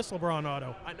you seen this LeBron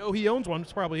auto? I know he owns one.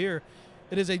 It's probably here.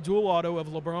 It is a dual auto of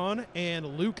LeBron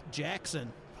and Luke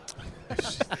Jackson.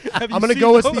 I'm going to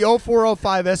go with the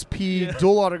 0405 SP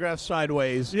dual autograph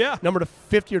sideways. Yeah. Number to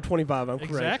 50 or 25. I'm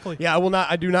correct. Exactly. Yeah,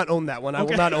 I do not own that one. I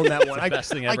will not own that one. The best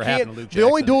thing ever happened to Luke Jackson. The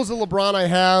only duels of LeBron I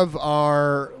have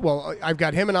are, I've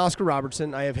got him and Oscar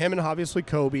Robertson. I have him and obviously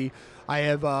Kobe. I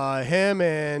have him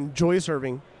and Julius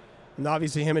Erving. And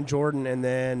obviously him and Jordan, and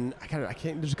then I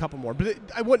can't. There's a couple more, but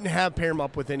I wouldn't pair him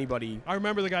up with anybody. I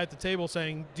remember the guy at the table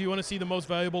saying, "Do you want to see the most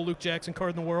valuable Luke Jackson card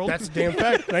in the world?" That's a damn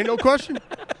fact. There ain't no question.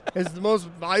 It's the most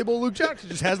valuable Luke Jackson.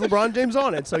 Just has LeBron James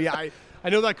on it. So yeah, I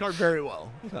know that card very well.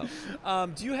 So.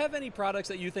 Do you have any products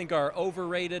that you think are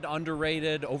overrated,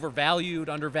 underrated, overvalued,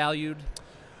 undervalued?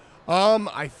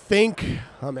 I think.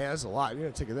 Oh man, that's a lot.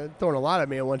 You're throwing a lot at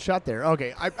me in one shot there.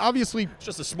 Okay, obviously It's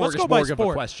just a Let's go by smorgasbord of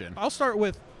a question. I'll start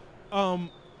with.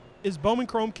 Is Bowman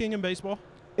Chrome king in baseball?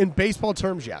 In baseball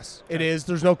terms, yes, it is.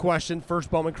 There's no question. First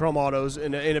Bowman Chrome autos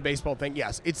in a baseball thing,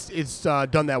 yes, it's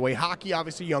done that way. Hockey,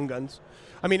 obviously, Young Guns.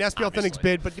 I mean, SP Authentic's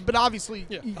big, but obviously,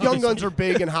 Young Guns are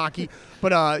big in hockey.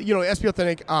 But SP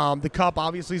Authentic, the Cup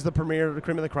obviously is the premier, the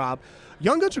cream of the crop.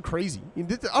 Young Guns are crazy.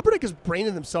 The Upper Deck is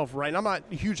branding themselves right. And I'm not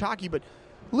a huge hockey, but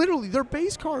literally, they're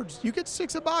base cards. You get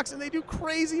 $6 a box, and they do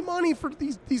crazy money for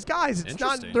these guys. They're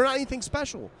not anything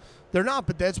special. They're not,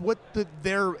 but that's what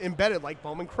they're embedded, like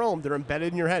Bowman Chrome. They're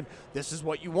embedded in your head. This is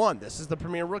what you want. This is the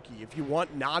premier rookie. If you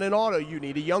want not an auto, you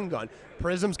need a Young Gun.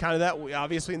 Prism's kind of that way,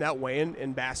 obviously in that way,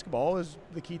 in basketball is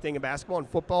the key thing in basketball. And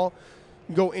football, you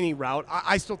can go any route.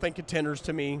 I still think Contenders,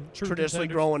 to me, traditionally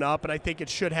growing up, and I think it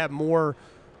should have more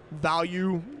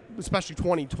value, especially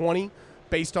 2020,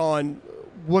 based on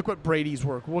look what Brady's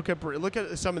work. Look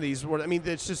at some of these. I mean,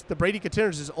 it's just the Brady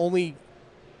Contenders is only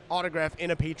autograph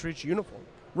in a Patriots uniform.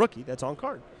 Rookie that's on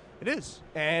card. It is.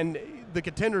 And the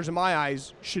Contenders, in my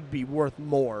eyes, should be worth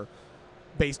more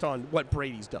based on what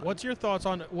Brady's done. What's your thoughts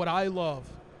on what I love?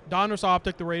 Donruss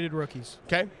Optic, the rated rookies.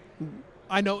 Okay.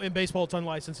 I know in baseball it's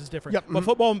unlicensed, it's different. Yep. But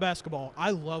football and basketball,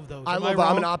 I love those. I'm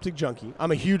an optic junkie.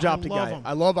 I'm a huge optic guy. Them.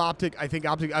 I love optic. I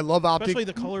love optic. Especially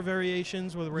the color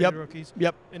variations with the rated rookies.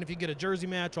 Yep. And if you get a jersey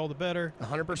match, all the better.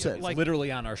 100%. Like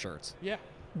literally on our shirts. Yeah.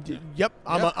 Yep.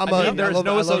 There's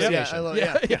no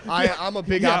association. I'm a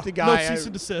big optic guy. No cease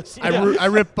and desist. I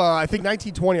rip, I think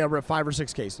 1920, I ripped 5 or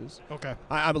 6 cases. Okay.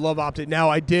 I love optic. Now,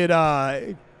 I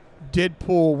did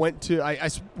pull, when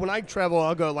I travel,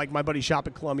 I'll go, like my buddy shop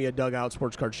at Columbia, Dugout,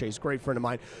 Sports Card Chase, great friend of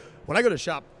mine. When I go to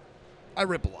shop, I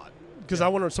rip a lot because I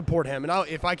want to support him. And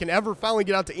if I can ever finally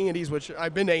get out to Andy's, which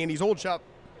I've been to Andy's old shop,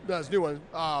 that's new one.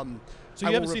 So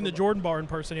you haven't seen the Jordan bar in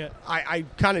person yet? I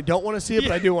kind of don't want to see it,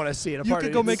 but I do want to see it. You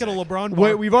could go make it a LeBron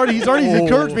bar. He's already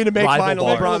encouraged me to make mine a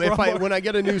LeBron. When I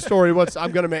get a new story,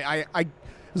 I'm going to make.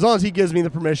 As long as he gives me the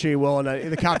permission, he will, and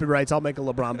the copyrights, I'll make a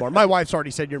LeBron bar. My wife's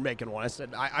already said you're making one. I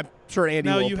said I'm sure Andy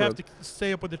will. Now you have to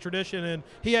stay up with the tradition, and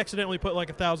he accidentally put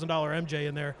like $1,000 MJ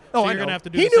in there. Oh, so I you're know. Gonna have to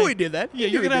do. He knew he did that. Yeah,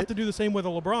 you're gonna have to do the same with a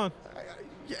LeBron.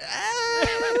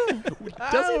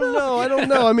 I don't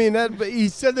know. I mean, he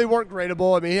said they weren't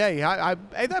gradable. I mean,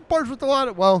 hey, that bar's worth a lot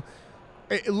of,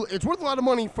 it's worth a lot of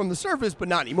money from the surface, but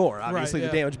not anymore, obviously, the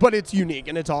damage. But it's unique,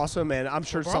 and it's awesome, and I'm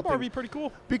sure something. Bar would be pretty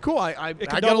cool. Be cool. It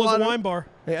could double as a wine bar.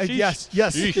 Yes,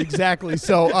 exactly.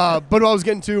 So, but what I was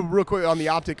getting to real quick on the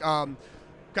optic, got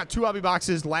 2 hobby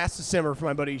boxes last December from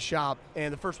my buddy's shop,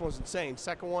 and the first one was insane.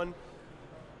 Second one,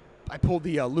 I pulled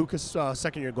the Lucas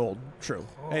second-year gold, true,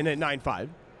 and at 9.5.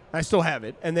 I still have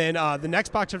it. And then the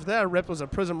next box after that I ripped was a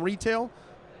Prism Retail.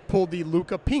 Pulled the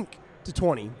Luka Pink to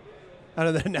 20. out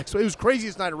of the next one. It was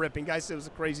craziest night of ripping. Guys said it was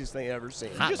the craziest thing I've ever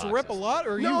seen. You just rip a lot,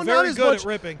 or are no, you very good at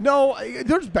ripping? No,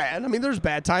 there's bad. I mean, there's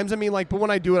bad times. I mean, like, but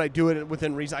when I do it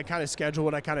within reason. I kind of schedule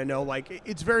it. I kind of know, like,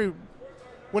 it's very.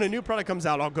 When a new product comes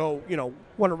out, I'll go,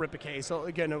 want to rip a case. So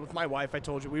again, with my wife, I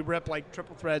told you, we rip like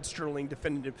triple thread, Sterling,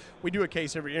 definitive. We do a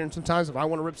case every year, and sometimes if I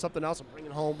want to rip something else, I'll bring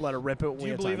it home, let her rip it. Do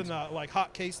you believe in the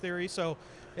hot case theory? So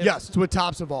yes, it's with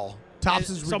Topps of all. Topps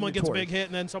is someone gets a big hit,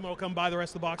 and then someone will come buy the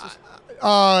rest of the boxes.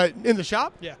 In the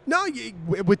shop? Yeah. No,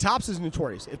 with Topps is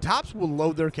notorious. If Topps will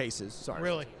load their cases, sorry.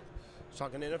 Really?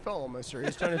 Talking NFL, I'm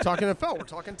serious. Trying to talk NFL. We're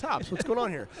talking Topps. What's going on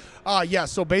here? Yeah.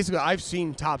 So basically, I've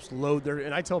seen Topps load their,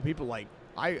 and I tell people like.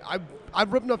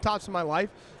 I've ripped enough Topps in my life.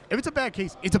 If it's a bad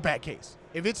case, it's a bad case.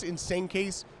 If it's insane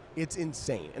case, it's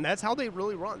insane, and that's how they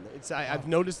really run. I've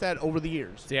noticed that over the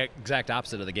years. It's the exact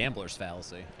opposite of the gambler's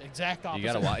fallacy. Exact opposite.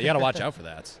 You gotta watch out for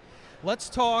that.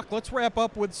 Let's wrap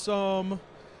up with some.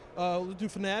 We'll do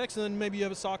Fanatics, and then maybe you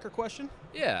have a soccer question.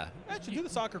 Yeah. Actually, do the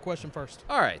soccer question first.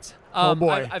 All right. Oh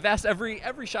boy. I've asked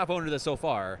every shop owner this so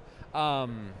far.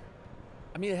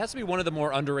 I mean, it has to be one of the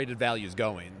more underrated values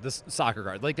going, this soccer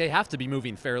card. Like, they have to be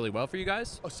moving fairly well for you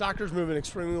guys. Soccer's moving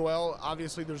extremely well.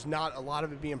 Obviously, there's not a lot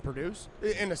of it being produced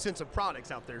in a sense of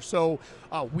products out there. So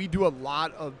we do a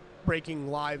lot of breaking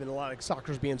live and a lot of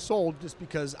soccer's being sold just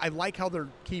because I like how they're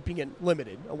keeping it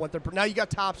limited. Now you got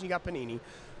Topps and you got Panini,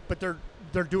 but they're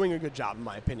doing a good job, in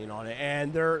my opinion, on it.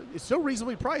 And it's still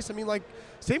reasonably priced. I mean, like,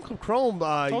 same Chrome.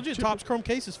 I told you Topps Chrome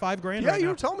case is $5,000 Yeah, right you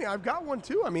now. were telling me. I've got one,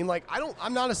 too. I mean, like,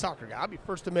 I'm not a soccer guy. I'll be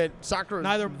first to admit soccer.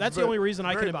 That's the only reason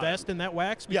I can invest in that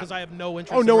wax, because I have no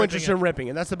interest in ripping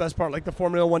it. That's the best part. Like the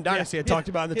Formula One Dynasty I talked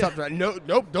about in the top.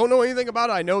 Nope, don't know anything about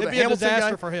it. I know It'd the be Hamilton a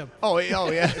disaster guy. for him. Oh,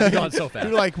 yeah. He's going so fast.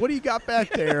 You're like, what do you got back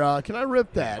there? Can I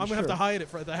rip that? I'm going to have to hide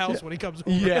it at the house when he comes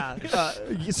over. Yeah.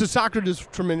 So soccer does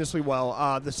tremendously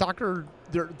well. The soccer,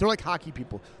 they're like hockey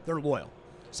people. They're loyal.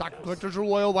 Soccer collectors are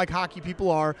loyal like hockey people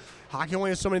are. Hockey only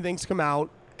has so many things come out,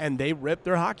 and they rip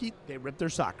their hockey, they rip their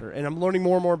soccer. And I'm learning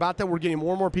more and more about that. We're getting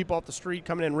more and more people off the street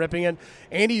coming in and ripping it.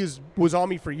 Andy was on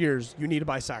me for years. You need to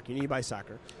buy soccer. You need to buy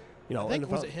soccer. I think,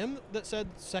 was it him that said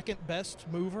second best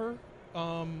mover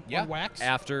on wax?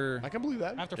 After I can believe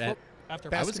that. After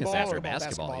basketball, I was going to say after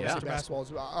basketball, yeah.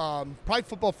 Basketball. Probably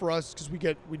football for us because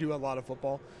we do a lot of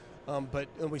football. But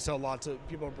we sell lots of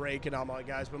people break and all my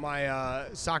guys. But my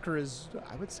soccer is,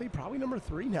 I would say, probably number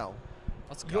 3 now.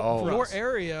 Let's go. Your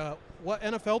area, what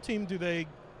NFL team do they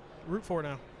root for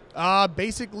now?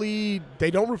 Basically,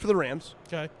 they don't root for the Rams.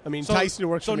 Okay. I mean, Tyson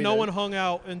works for me. So no one hung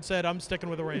out and said, I'm sticking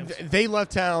with the Rams. They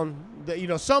left town.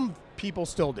 Some people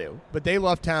still do, but they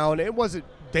left town.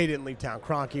 They didn't leave town.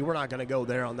 Kroenke, we're not going to go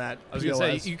there on that. I was going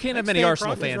to say, you can't have many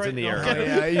Arsenal fans in the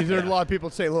area. Yeah, there's a lot of people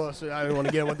in St. Louis. I don't want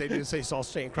to get what they do say Saul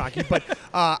State and Kroenke. But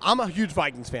I'm a huge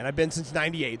Vikings fan. I've been since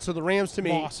 '98. So the Rams to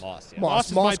me. Moss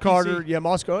Carter. PC. Yeah,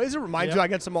 Moss Carter. As it reminds you, I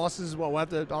got some Mosses as well.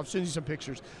 I'll send you some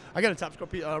pictures. I got a Top Score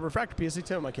refractor PSA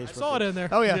 10 in my case. I saw it in there.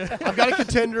 Oh, yeah. I've got a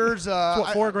Contenders.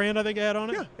 $4,000 I think I had on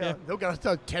it? Yeah. They got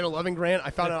 10, 11 grand. I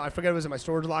found out. I forgot it was in my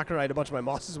storage locker. I had a bunch of my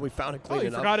Mosses, and we found it clean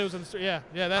enough. Forgot it was in the Yeah,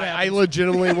 that happened. I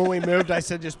legitimately, when we moved, I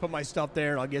said just put my stuff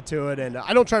there and I'll get to it. And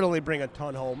I don't try to really bring a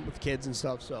ton home with kids and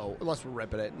stuff, so unless we're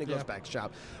ripping it and it goes back to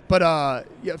shop. But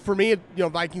for me,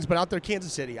 Vikings, but out there,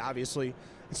 Kansas City, obviously.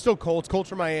 It's still Colts.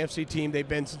 Colts are my AFC team. They've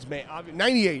been since May.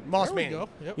 98, Moss Manning.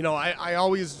 Yep. I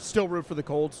always still root for the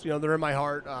Colts. They're in my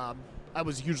heart. I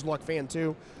was a huge Luck fan,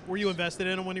 too. Were you invested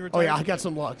in him when you retired? Oh, yeah, I got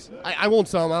some Lucks. I won't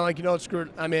sell them. I'm like, screw it.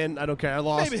 I'm in. I don't care. I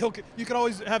lost. Maybe you could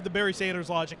always have the Barry Sanders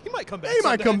logic. He might come back. He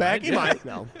might come back. He might.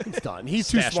 No, he's done. He's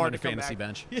too smart to come fantasy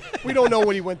back. Bench. We don't know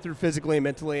what he went through physically and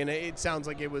mentally, and it sounds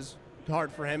like it was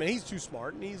hard for him. And he's too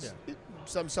smart, and he's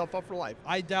set himself up for life.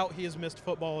 I doubt he has missed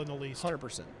football in the least.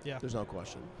 100%. Yeah. There's no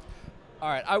question. All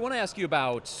right, I want to ask you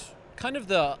about kind of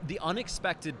the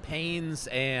unexpected pains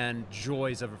and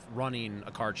joys of running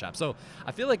a card shop. So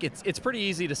I feel like it's pretty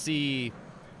easy to see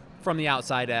from the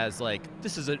outside as like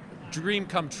this is a dream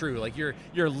come true. Like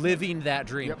you're living that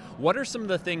dream. Yep. What are some of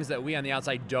the things that we on the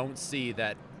outside don't see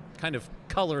that kind of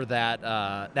color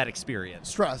that experience?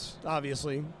 Stress,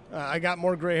 obviously. I got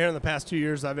more gray hair in the past 2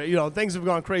 years. Things have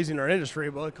gone crazy in our industry,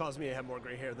 but it caused me to have more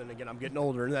gray hair. Then again, I'm getting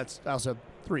older, and I also have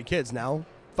 3 kids now.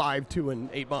 5, 2, and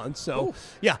 8 months. So, Ooh.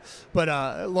 Yeah, but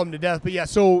I love them to death. But, yeah,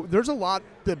 so there's a lot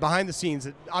behind the scenes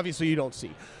that obviously you don't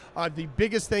see. The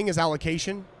biggest thing is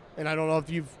allocation, and I don't know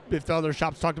if the other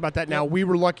shops talked about that now. We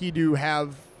were lucky to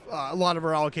have a lot of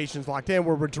our allocations locked in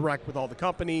where we're direct with all the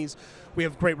companies. We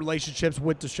have great relationships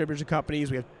with distributors and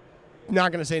companies. We have,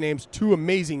 not going to say names, 2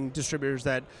 amazing distributors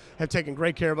that have taken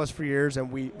great care of us for years, and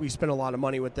we spend a lot of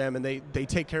money with them, and they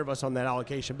take care of us on that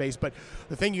allocation base. But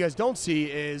the thing you guys don't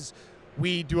see is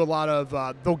we do a lot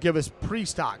of, they'll give us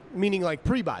pre-stock, meaning like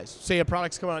pre-buys. Say a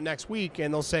product's coming out next week,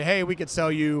 and they'll say, hey, we could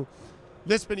sell you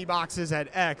this many boxes at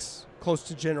X close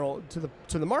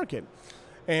to the market.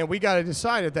 And we got to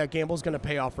decide if that gamble is going to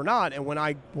pay off or not. And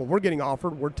when we're getting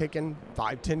offered, we're taking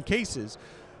 5-10 cases.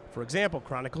 For example,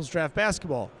 Chronicles Draft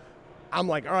Basketball. I'm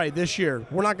like, all right, this year,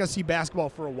 we're not going to see basketball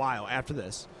for a while after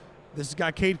this. This has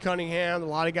got Cade Cunningham. A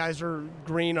lot of guys are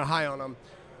green or high on them.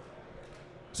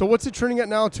 So what's it trending at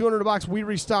now? $200 a box. We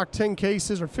restock 10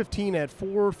 cases or 15 at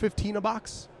 $4.15 a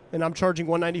box. And I'm charging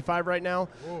 $195 right now.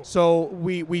 Whoa. So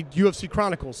we UFC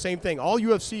Chronicles, same thing. All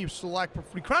UFC Select for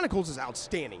free. Chronicles is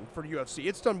outstanding for UFC.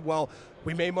 It's done well.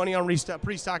 We made money on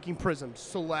pre-stocking Prism,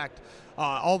 Select,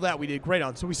 all that we did great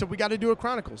on. So we said we got to do a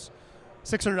Chronicles.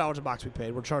 $600 a box we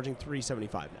paid. We're charging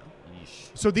 $375 now. Yeesh.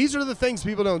 So these are the things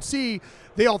people don't see.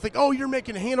 They all think, oh, you're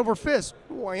making hand over fist.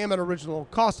 Well, I am at original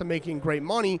cost. I'm making great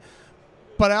money.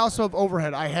 But I also have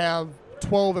overhead. I have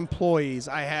 12 employees.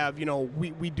 I have,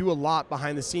 we do a lot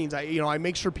behind the scenes. I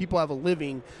make sure people have a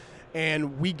living,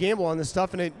 and we gamble on this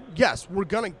stuff. And yes, we're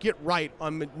going to get right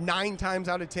on 9 times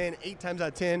out of 10, 8 times out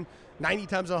of 10, 90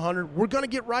 times out of 100. We're going to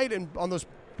get right. And on those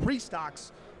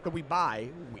pre-stocks that we buy,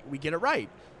 we get it right.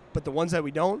 But the ones that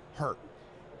we don't hurt.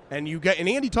 And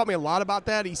Andy taught me a lot about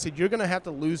that. He said, you're going to have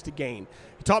to lose to gain.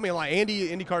 He taught me a lot. Andy,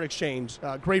 IndyCar Exchange,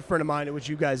 great friend of mine, in which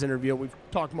you guys interviewed. We've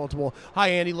talked multiple. Hi,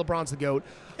 Andy. LeBron's the GOAT,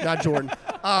 not Jordan.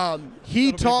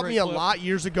 He taught me a lot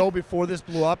years ago before this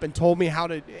blew up and told me how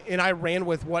to, and I ran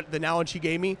with what the knowledge he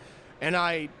gave me, and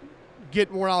I get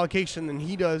more allocation than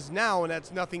he does now, and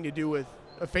that's nothing to do with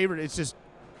a favorite. It's just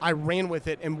I ran with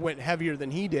it and went heavier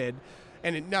than he did,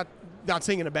 and not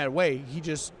saying in a bad way. He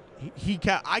just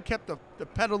I kept the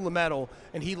pedal to the metal,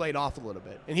 and he laid off a little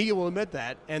bit, and he will admit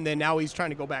that. And then now he's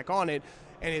trying to go back on it,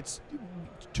 and it's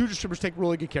 2 distributors take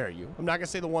really good care of you. I'm not gonna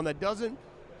say the one that doesn't.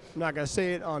 I'm not gonna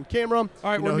say it on camera. All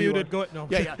right, we're muted. Go ahead. No.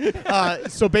 Yeah.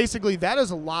 So basically, that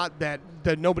is a lot that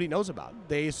nobody knows about.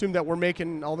 They assume that we're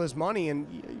making all this money,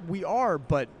 and we are,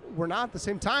 but we're not at the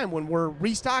same time when we're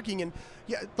restocking. And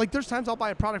like there's times I'll buy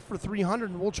a product for $300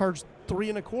 and we'll charge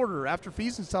 $325 after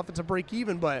fees and stuff. It's a break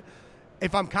even, but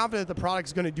if I'm confident the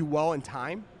product's going to do well in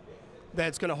time, that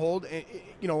it's going to hold,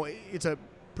 it's a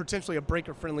potentially a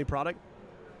breaker-friendly product,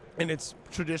 and it's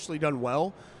traditionally done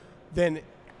well, then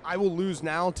I will lose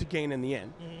now to gain in the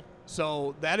end. Mm-hmm.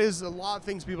 So that is a lot of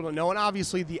things people don't know, and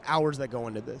obviously the hours that go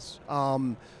into this.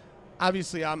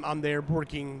 Obviously, I'm there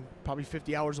working probably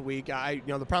 50 hours a week.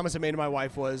 The promise I made to my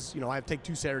wife was, I have to take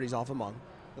 2 Saturdays off a month,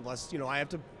 unless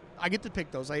I get to pick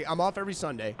those. I'm off every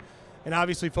Sunday. And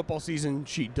obviously football season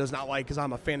she does not like because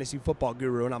I'm a fantasy football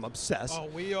guru and I'm obsessed. Oh,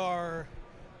 we are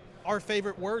our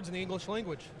favorite words in the English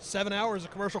language. 7 hours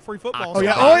of commercial-free football. Oh,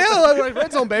 yeah.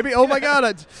 Red zone, baby. Oh, my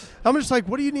God. I'm just like,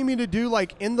 what do you need me to do,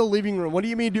 like, in the living room? What do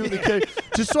you need me to do in the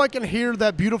just so I can hear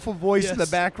that beautiful voice in the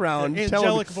background.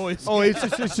 Angelic voice. Oh,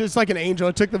 it's just like an angel.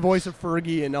 It took the voice of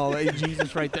Fergie and all that.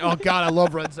 Jesus right there. Oh, God, I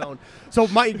love Red Zone. So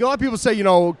a lot of people say,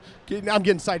 I'm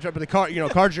getting sidetracked, but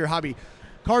cards are your hobby.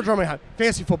 Cards are my hobby.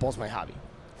 Fantasy football is my hobby.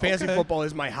 Fantasy football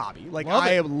is my hobby.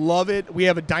 I love it. We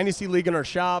have a dynasty league in our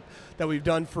shop that we've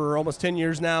done for almost 10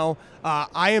 years now.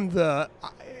 I'm a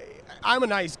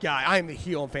nice guy. I am the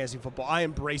heel in fantasy football. I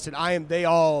embrace it. I'm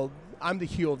the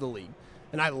heel of the league,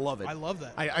 and I love it. I love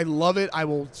that. I love it. I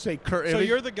will say, Kurt. So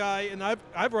you're the guy, and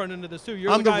I've run into this too.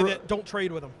 You're the guy that don't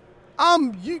trade with them.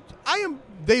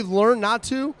 They've learned not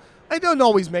to. I don't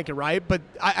always make it right, but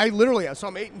I literally. So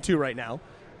I'm 8-2 right now.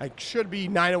 I should be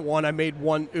 9-1. I made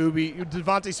one Ubi.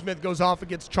 Devontae Smith goes off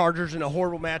against Chargers in a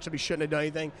horrible matchup. He shouldn't have done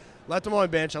anything. Left him on my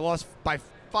bench. I lost by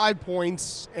 5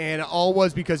 points, and it all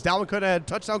was because Dalvin Cook had a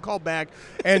touchdown call back,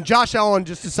 and Josh Allen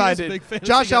just decided.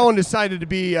 Josh Allen decided to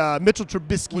be Mitchell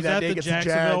Trubisky that day against the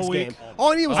Jags game.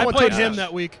 All I need was one touchdown. I played him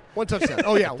that week. One touchdown.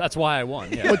 Oh yeah, that's why I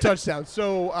won. Yeah. One touchdown.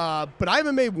 So, but I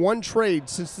haven't made one trade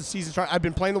since the season started. I've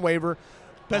been playing the waiver.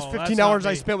 Best 15 hours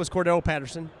I spent was Cordell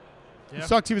Patterson. Yeah. It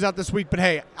sucks he was out this week, but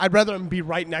hey, I'd rather him be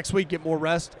right next week, get more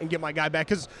rest, and get my guy back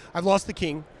because I've lost the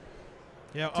king.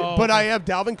 Yeah, but I have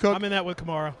Dalvin Cook. I'm in that with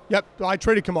Kamara. Yep, I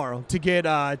traded Kamara to get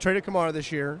traded Kamara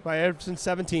this year. I have since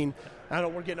 17. I know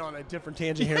we're getting on a different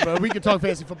tangent here, but we can talk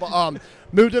fantasy football.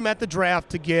 Moved him at the draft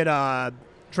to get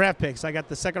draft picks. I got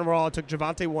the second overall. I took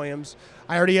Javonte Williams.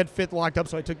 I already had 5th locked up,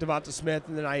 so I took Devonta Smith,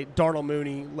 and then I Darnell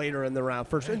Mooney later in the round.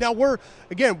 First. Now we're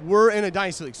in a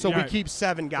dynasty league, so we keep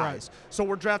 7 guys. Right. So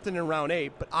we're drafting in round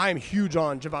 8, but I'm huge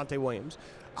on Javonte Williams.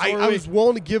 I was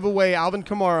willing to give away Alvin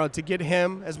Kamara to get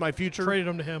him as my future. Traded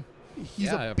him to him. he's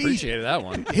a beast. I appreciated that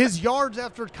one. His yards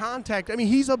after contact, I mean,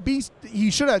 he's a beast.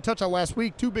 He should have had a touchdown last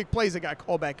week. 2 big plays that got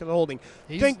called back to the holding.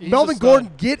 He's Melvin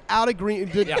Gordon, get out of Green.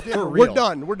 for We're real.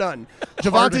 done. We're done.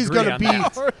 Hard to agree on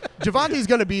that. Javonte's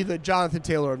going to be the Jonathan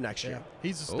Taylor of next year.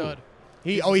 He's a stud.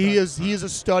 He is a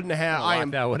stud and a half. I Lock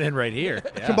am. that one in right here.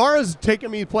 Yeah. Kamara's taking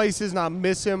me places, and I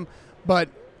miss him. But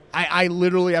I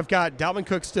literally, I've got Dalvin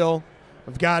Cook still.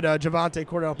 I've got Javonte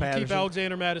Cordell Patterson. Keep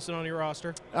Alexander Madison on your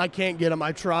roster. I can't get him.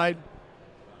 I tried.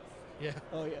 Yeah.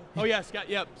 Oh yeah. Oh yeah. Scott.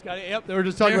 Yep. They were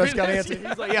just talking There about Scott it is. Hansen.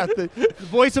 He's like, yeah, the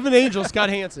voice of an angel, Scott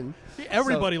Hansen.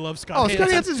 Everybody loves Scott Oh, Hansen.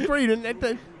 Scott Hansen's great. And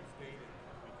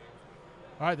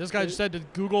All right, this guy just said to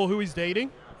Google who he's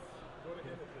dating.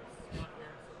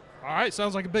 All right,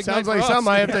 sounds like a big sounds night like for us.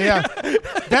 something I have to. Yeah.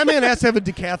 That man has to have a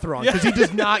decathlon because he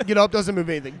does not get up, doesn't move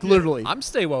anything. Literally, I'm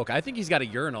stay woke. I think he's got a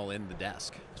urinal in the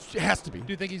desk. it has to be.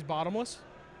 Do you think he's bottomless?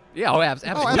 Yeah,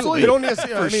 absolutely. Oh, absolutely. You don't need to see,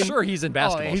 For I mean, sure, he's in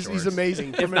basketball he's shorts.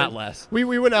 amazing. if not less. We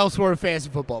went elsewhere in fantasy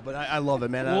football, but I love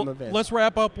it, man. I'm a Well, fan. let's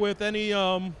wrap up with any,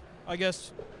 I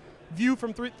guess, view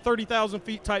from 30,000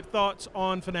 feet type thoughts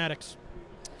on Fanatics.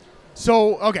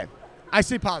 So, okay. I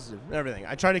stay positive and everything.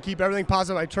 I try to keep everything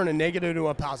positive. I turn a negative into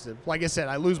a positive. Like I said,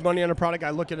 I lose money on a product. I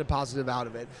look at a positive out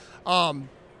of it.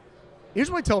 Here's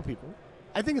what I tell people.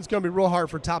 I think it's going to be real hard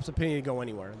for Topps and Panini to go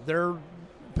anywhere.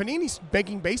 Panini's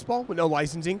making baseball with no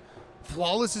licensing.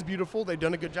 Flawless is beautiful. They've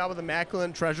done a good job with the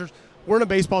Macklin Treasures. We're in a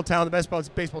baseball town, the best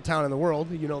baseball town in the world.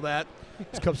 You know that.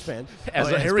 It's a Cubs fan. As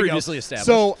Here we go. previously established.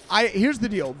 So here's the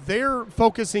deal. They're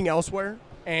focusing elsewhere,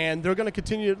 and they're going to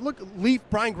continue. Look,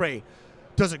 Brian Gray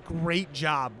does a great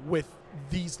job with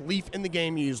these Leaf in the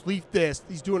game use, Leaf this.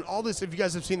 He's doing all this. If you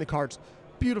guys have seen the cards,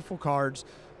 beautiful cards.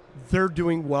 They're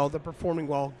doing well. They're performing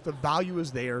well. The value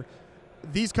is there.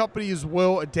 These companies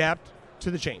will adapt to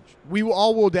the change. We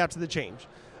all will adapt to the change.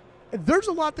 There's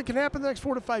a lot that can happen in the next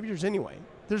 4 to 5 years anyway.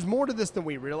 There's more to this than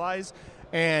we realize.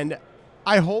 And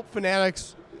I hope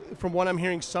Fanatics, from what I'm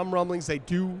hearing, some rumblings, they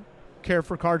do care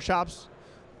for card shops.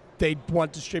 They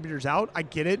want distributors out. I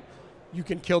get it. You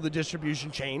can kill the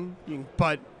distribution chain,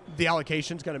 but the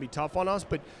allocation's going to be tough on us.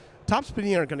 But Topps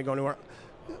Panini aren't going to go anywhere.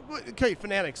 Okay,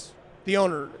 Fanatics, the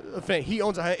owner, he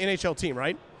owns an NHL team,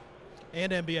 right?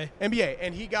 And NBA.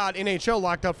 And he got NHL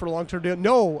locked up for a long-term deal.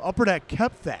 No, Upper Deck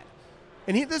kept that.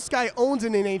 And this guy owns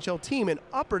an NHL team, and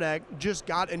Upper Deck just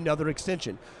got another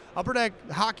extension. Upper Deck,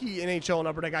 hockey, NHL, and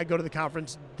Upper Deck, I go to the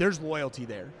conference, there's loyalty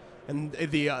there. And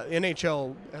the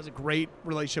NHL has a great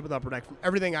relationship with Upper Deck. From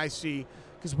everything I see,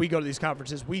 because we go to these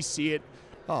conferences, we see it.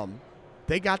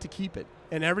 They got to keep it.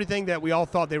 And everything that we all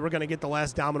thought they were going to get the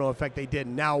last domino effect, they did.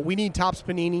 Now, we need Topps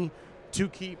Panini to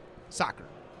keep soccer.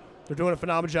 They're doing a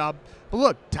phenomenal job. But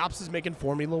look, Topps is making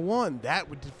Formula One. That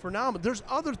would be phenomenal. There's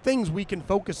other things we can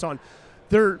focus on.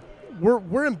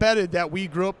 We're embedded that we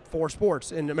grew up for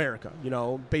sports in America. You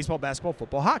know, baseball, basketball,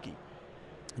 football, hockey.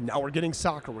 And now we're getting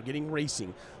soccer. We're getting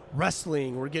racing,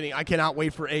 wrestling. I cannot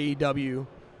wait for AEW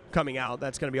coming out.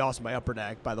 That's going to be awesome by Upper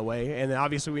Deck, by the way. And then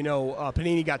obviously we know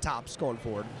Panini got Topps going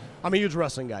forward. I'm a huge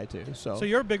wrestling guy too. So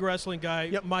you're a big wrestling guy.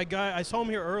 Yep. My guy, I saw him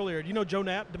here earlier. Do you know Joe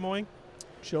Knapp, Des Moines?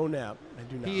 Joe Knapp. I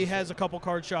do not. He has a couple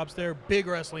card shops there. Big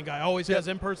wrestling guy. Always has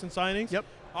in-person signings. Yep.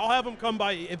 I'll have him come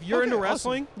by. If you're Okay, into awesome.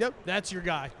 wrestling, Yep. that's your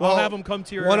guy. Well, I'll have him come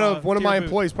to your one of to my your booth.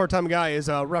 employees, part-time guy, is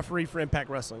a referee for Impact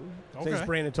Wrestling. His name's Okay.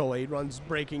 Brandon Tolle. He runs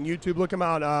Breaking YouTube. Look him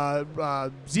out.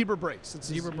 Zebra Breaks. It's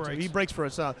Zebra Breaks. He breaks for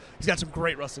us. He's got some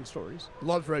great wrestling stories.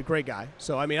 Loves a great guy.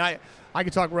 So I mean, I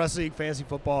could talk wrestling, fantasy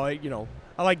football.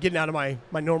 I like getting out of my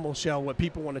normal shell. What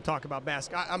people want to talk about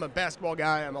I'm a basketball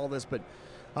guy. I'm all this, but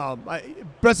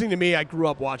wrestling to me, I grew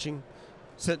up watching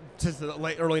since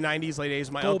the early '90s, late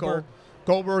 '80s. My uncle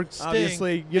Goldberg, Sting,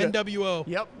 obviously. NWO.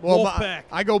 Yep. Well, Wolfpack.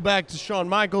 I go back to Shawn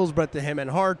Michaels, Bret the Hitman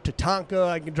Hart, Tatanka.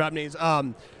 I can drop names.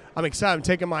 I'm excited. I'm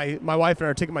taking my wife and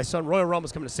I are taking my son. Royal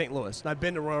Rumble's coming to St. Louis, and I've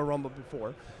been to Royal Rumble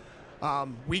before.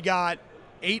 We got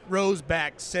 8 rows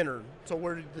back center. So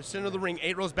we're the center of the ring,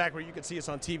 8 rows back where you can see us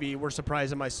on TV. We're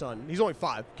surprising my son. He's only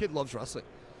 5. Kid loves wrestling.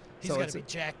 He's So got it's- to be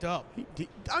jacked up. I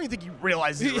don't even think he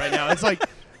realizes it right now. It's like,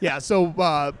 yeah. So,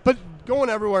 but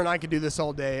going everywhere, and I could do this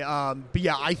all day. But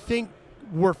yeah, I think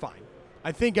we're fine.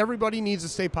 I think everybody needs to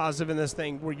stay positive in this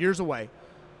thing. We're years away.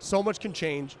 So much can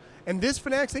change, and this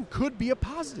Fanatics thing could be a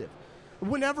positive.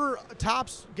 Whenever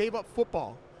Topps gave up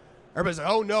football, everybody's like,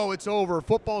 "Oh no, it's over.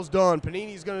 Football's done.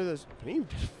 Panini's going to do this." Panini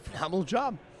did a phenomenal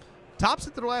job. Topps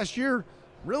at their last year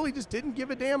really just didn't give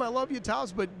a damn. I love you,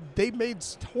 Topps, but they made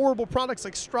horrible products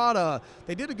like Strata.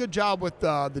 They did a good job with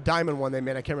the diamond one they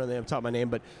made. I can't remember the name, top of my name,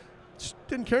 but just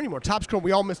didn't care anymore. Topps Chrome,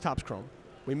 we all miss Topps Chrome.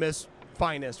 We miss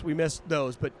Finest. We miss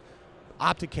those, but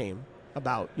Optic came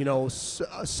about,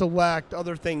 Select,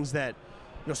 other things that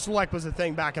Select was a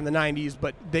thing back in the 90s,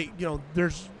 but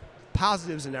there's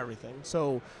positives in everything.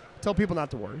 So tell people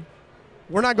not to worry.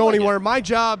 We're not going anywhere. My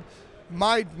job,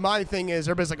 my thing is,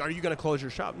 everybody's like, are you going to close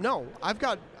your shop? No,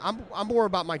 I'm more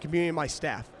about my community and my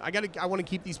staff. I want to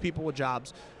keep these people with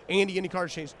jobs. Andy Car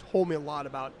Exchange told me a lot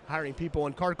about hiring people,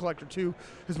 and Card Collector 2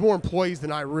 has more employees than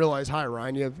I realize. Hi,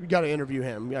 Ryan. You got to interview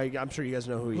him. I'm sure you guys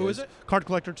know who he is. Who is it? Card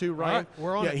Collector 2, Ryan. All right,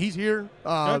 we're on it. He's here.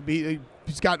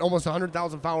 He's got almost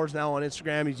 100,000 followers now on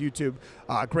Instagram. He's YouTube.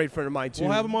 Great friend of mine, too.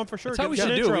 We'll have him on for sure. That's how we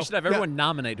should do. We should have everyone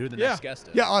nominate who the next guest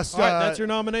is. Yeah, us. All right, that's your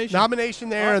nomination. Nomination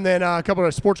there, and then a couple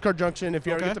of Sports Card Junction if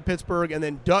you ever get to Pittsburgh. And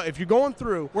then if you're going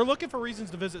through. We're looking for reasons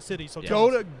to visit cities. So go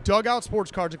to Dugout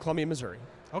Sports Cards in Columbia, Missouri.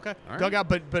 Okay. Right. Dugout,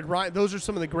 but Ryan, those are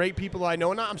some of the great people I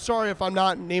know. And I'm sorry if I'm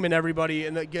not naming everybody.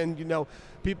 And again,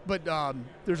 but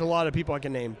there's a lot of people I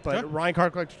can name. But Ryan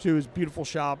Card Collector 2 is a beautiful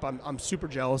shop. I'm super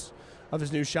jealous of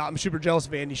his new shop. I'm super jealous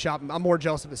of Andy's shop. I'm more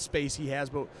jealous of the space he has.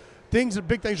 But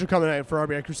big things are coming out for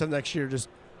RBI Crew 7 next year. Just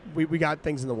we got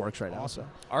things in the works right now. So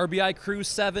RBI Crew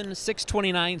 7,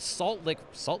 629 Salt Lake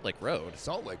Road.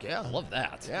 Salt Lake, yeah. I love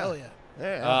that. Yeah. Hell yeah.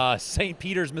 St.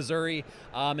 Peters, Missouri.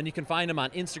 And you can find him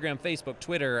on Instagram, Facebook,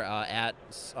 Twitter at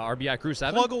RBI Crew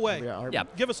 7. Plug away. Yeah.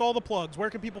 Give us all the plugs. Where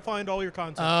can people find all your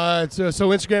content? So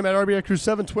Instagram at RBI Crew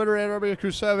 7, Twitter at RBI Crew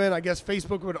 7. I guess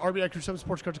Facebook with RBI Crew 7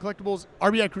 Sports Cards and Collectibles,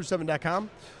 RBICrew7.com.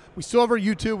 We still have our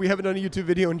YouTube. We haven't done a YouTube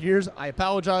video in years. I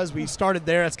apologize. We started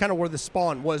there. That's kind of where the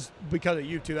spawn was because of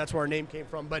YouTube. That's where our name came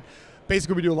from. But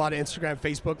basically, we do a lot of Instagram,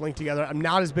 Facebook linked together. I'm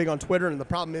not as big on Twitter, and the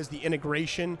problem is the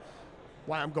integration.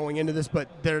 Why I'm going into this, but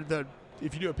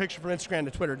if you do a picture from Instagram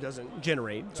to Twitter, it doesn't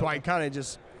generate. So I kind of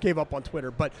just gave up on Twitter.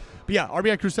 But yeah,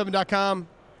 RBICrew7.com. You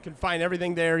can find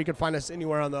everything there. You can find us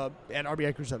anywhere at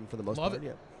RBI Crew 7 for the most part. Love it.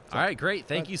 Yeah. All right, great.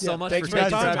 Thank you so much for taking taking the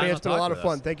time. It's been a lot of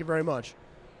fun. Thank you very much.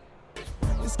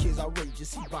 This kid's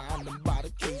outrageous. He buying them by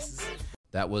the cases.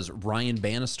 That was Ryan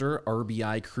Bannister,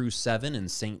 RBI Crew 7 in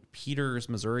St. Peters,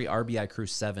 Missouri,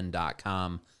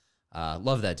 RBICrew7.com.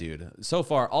 Love that dude. So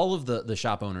far, all of the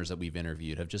shop owners that we've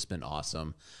interviewed have just been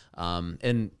awesome.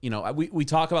 And, we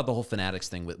talk about the whole Fanatics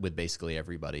thing with basically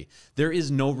everybody. There is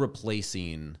no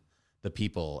replacing the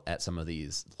people at some of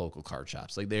these local card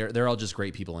shops. Like they're all just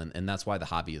great people, and that's why the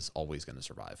hobby is always going to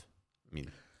survive. I mean,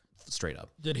 straight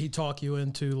up. Did he talk you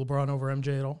into LeBron over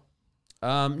MJ at all?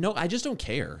 No, I just don't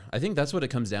care. I think that's what it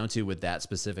comes down to with that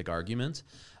specific argument.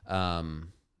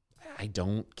 I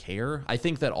don't care. I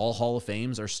think that all Hall of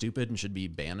Fames are stupid and should be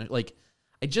banned. Like,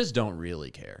 I just don't really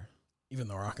care. Even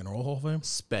the Rock and Roll Hall of Fame?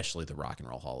 Especially the Rock and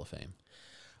Roll Hall of Fame.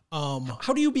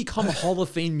 How do you become a Hall of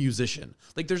Fame musician?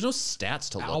 Like, there's no stats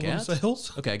to look at. Album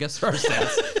sales? Okay, I guess there are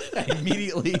stats. I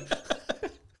immediately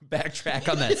backtrack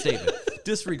on that statement.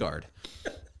 Disregard.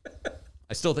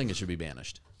 I still think it should be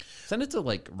banished. Send it to,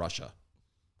 like, Russia.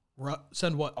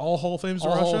 Send what? All Hall of Fames to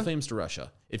All Russia? Hall of Fames to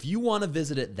Russia. If you want to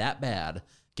visit it that bad,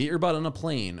 get your butt on a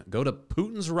plane, go to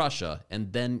Putin's Russia,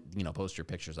 and then, post your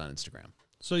pictures on Instagram.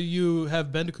 So you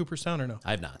have been to Cooperstown or no?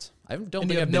 I have not. I don't And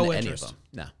think you have I've been no to interest? any of them.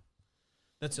 No.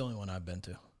 That's the only one I've been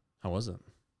to. How was it?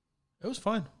 It was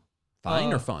fine.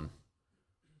 Fine or fun?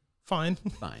 Fine.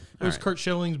 Fine. It was Kurt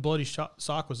Schilling's bloody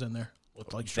sock was in there.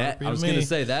 Looked like Sharpie I was to me. going to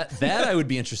say that I would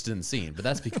be interested in seeing, but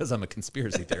that's because I'm a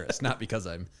conspiracy theorist, not because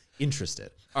I'm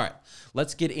interested. All right,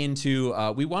 let's get into,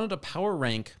 we wanted to power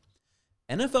rank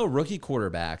NFL rookie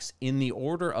quarterbacks in the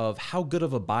order of how good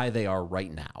of a buy they are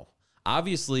right now.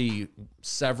 Obviously,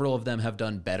 several of them have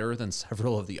done better than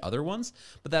several of the other ones,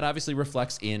 but that obviously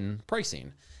reflects in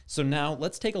pricing. So now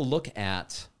let's take a look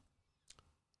at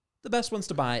the best ones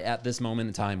to buy at this moment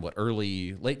in time,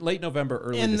 late November,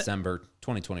 early December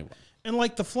 2021. And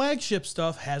like the flagship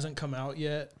stuff hasn't come out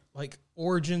yet. Like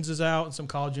Origins is out and some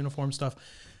college uniform stuff.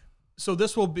 So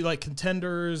this will be like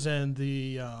Contenders and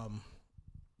the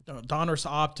Donruss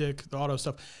Optic, the auto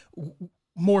stuff.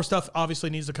 More stuff obviously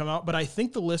needs to come out. But I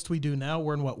think the list we do now,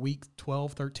 we're in week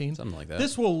 12, 13? Something like that.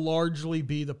 This will largely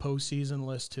be the postseason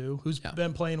list too. Who's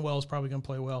been playing well is probably going to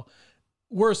play well.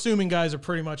 We're assuming guys are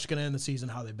pretty much going to end the season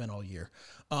how they've been all year.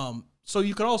 So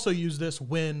you could also use this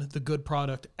when the good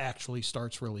product actually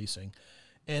starts releasing.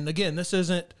 And again, this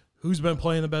isn't who's been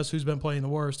playing the best, who's been playing the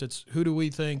worst. It's who do we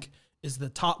think is the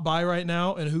top buy right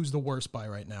now and who's the worst buy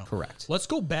right now. Correct. Let's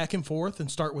go back and forth and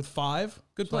start with 5.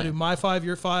 Good plan. plan. I do my 5,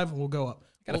 your 5, and we'll go up.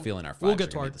 Got a feeling our 5s we'll get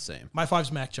are to going to be the same. My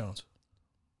 5's Mac Jones.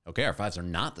 Okay, our 5s are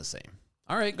not the same.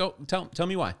 All right, go. Tell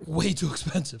me why. Way too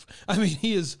expensive. I mean,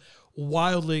 he is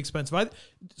wildly expensive.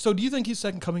 So do you think he's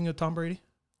second coming to Tom Brady?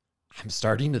 I'm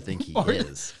starting to think he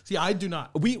is. See, I do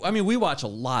not. We watch a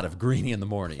lot of Greeny in the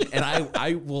morning, and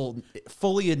I will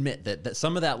fully admit that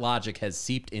some of that logic has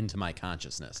seeped into my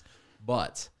consciousness.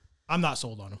 But I'm not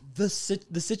sold on him. The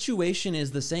situation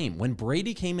is the same. When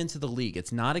Brady came into the league,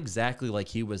 it's not exactly like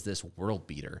he was this world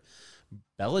beater.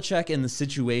 Belichick in the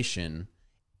situation,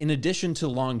 in addition to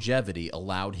longevity,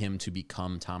 allowed him to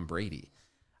become Tom Brady.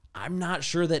 I'm not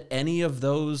sure that any of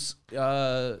those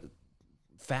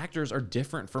factors are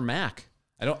different for Mac.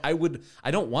 I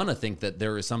don't want to think that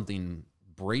there is something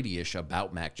Brady-ish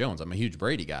about Mac Jones. I'm a huge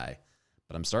Brady guy,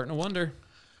 but I'm starting to wonder.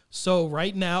 So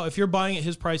right now, if you're buying at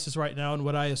his prices right now, and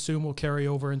what I assume will carry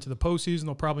over into the postseason,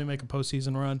 they'll probably make a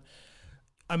postseason run.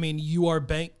 I mean, you're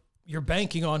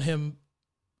banking on him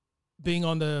being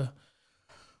on the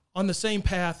same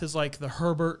path as like the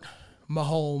Herbert,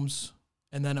 Mahomes,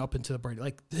 and then up into the Brady.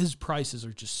 Like, his prices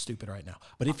are just stupid right now.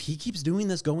 But if he keeps doing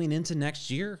this going into next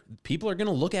year, people are going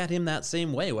to look at him that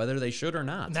same way, whether they should or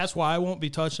not. And that's why I won't be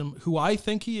touching him, who I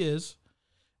think he is.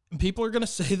 And people are going to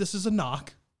say this is a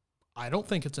knock. I don't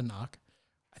think it's a knock.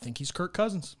 I think he's Kirk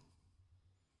Cousins.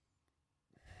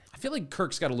 I feel like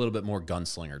Kirk's got a little bit more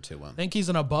gunslinger to him. I think he's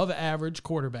an above-average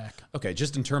quarterback. Okay,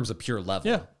 just in terms of pure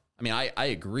level. Yeah. I mean, I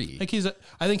agree.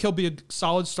 I think he'll be a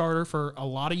solid starter for a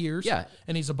lot of years. Yeah.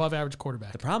 And he's above average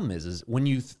quarterback. The problem is when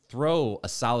you throw a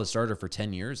solid starter for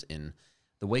 10 years in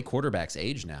the way quarterbacks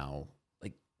age now,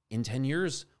 like in 10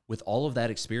 years with all of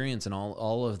that experience and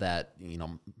all of that,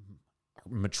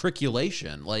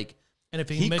 matriculation, like, and if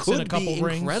he mix in a couple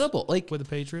rings incredible, like with the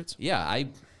Patriots. Yeah, I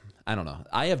don't know.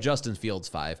 I have Justin Fields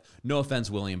 5. No offense,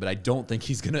 William, but I don't think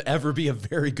he's going to ever be a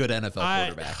very good NFL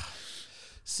quarterback.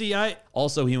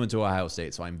 Also, he went to Ohio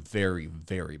State, so I'm very,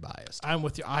 very biased. I'm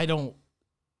with you.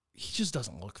 He just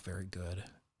doesn't look very good.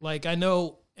 Like, I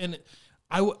know, and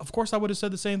of course I would have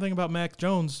said the same thing about Mac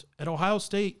Jones. At Ohio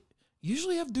State, you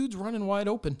usually have dudes running wide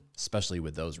open. Especially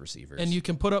with those receivers. And you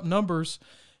can put up numbers.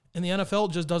 And the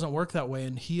NFL just doesn't work that way.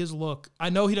 And I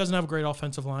know he doesn't have a great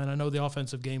offensive line. I know the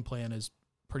offensive game plan is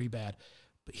pretty bad.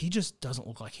 But he just doesn't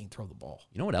look like he can throw the ball.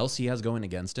 You know what else he has going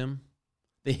against him?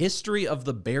 The history of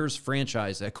the Bears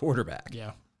franchise at quarterback.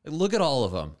 Yeah. Look at all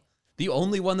of them. The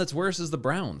only one that's worse is the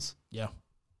Browns. Yeah.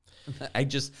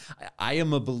 I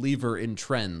am a believer in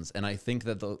trends. And I think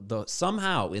that the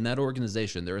somehow in that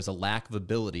organization, there is a lack of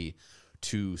ability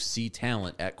to see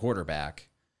talent at quarterback.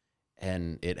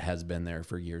 And it has been there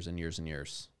for years and years and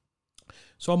years.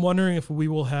 So I'm wondering if we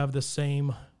will have the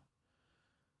same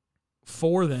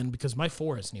 4 then, because my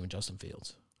 4 isn't even Justin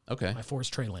Fields. Okay. My 4 is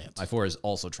Trey Lance. My 4 is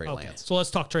also Trey Lance. So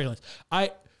let's talk Trey Lance.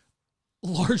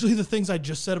 Largely the things I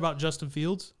just said about Justin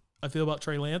Fields, I feel about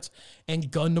Trey Lance,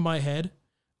 and gun to my head,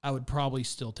 I would probably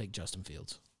still take Justin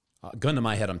Fields. Gun to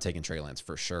my head, I'm taking Trey Lance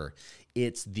for sure.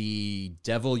 It's the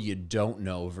devil you don't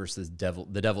know versus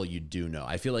the devil you do know.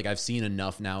 I feel like I've seen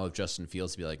enough now of Justin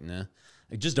Fields to be like, nah,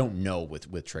 I just don't know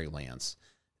with Trey Lance.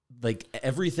 Like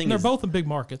everything, and they're both in big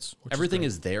markets. Everything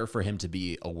is there for him to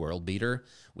be a world beater,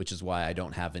 which is why I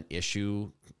don't have an issue,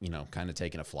 kind of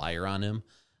taking a flyer on him.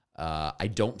 I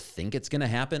don't think it's going to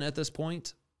happen at this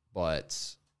point,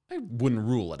 but I wouldn't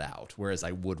rule it out. Whereas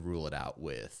I would rule it out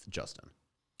with Justin.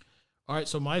 All right,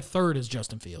 so my 3rd is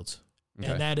Justin Fields,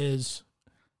 okay. And that is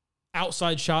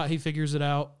outside shot. He figures it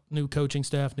out, new coaching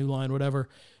staff, new line, whatever,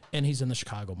 and he's in the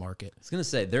Chicago market. I was going to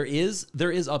say, there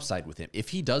is upside with him. If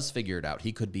he does figure it out,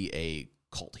 he could be a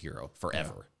cult hero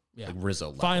forever. Yeah. Like Rizzo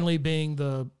level. Finally being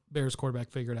the Bears quarterback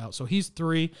figured out. So he's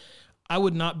 3. I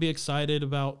would not be excited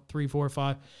about 3, 4,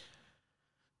 5.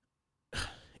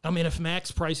 I mean, if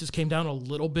Mac's prices came down a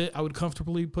little bit, I would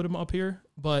comfortably put him up here,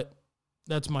 but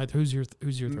that's who's your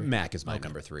 3? Mac is my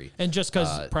number 3. And just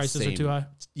because prices are too high?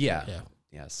 Yeah,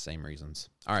 same reasons.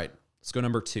 All right, let's go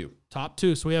number 2. Top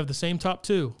 2. So we have the same top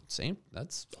 2. Same?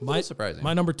 That's a little surprising.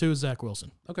 My number 2 is Zach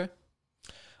Wilson. Okay.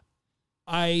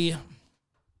 He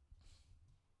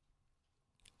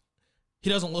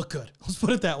doesn't look good. Let's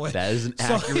put it that way. That is an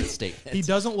accurate statement. He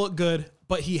doesn't look good,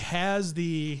 but he has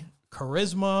the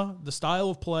charisma, the style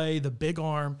of play, the big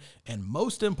arm, and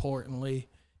most importantly,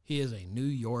 he is a New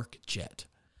York Jet.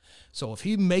 So if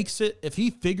he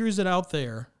figures it out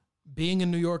there, being a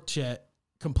New York Jet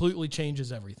completely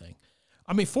changes everything.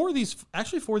 I mean, 4 of these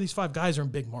 5 guys are in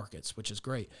big markets, which is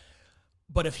great.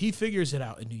 But if he figures it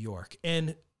out in New York,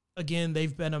 and again,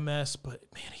 they've been a mess, but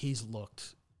man,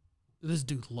 this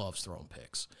dude loves throwing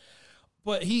picks.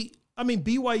 But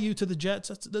BYU to the Jets,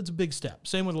 that's a big step.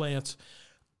 Same with Lance.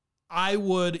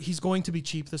 He's going to be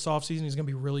cheap this offseason. He's going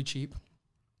to be really cheap.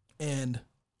 And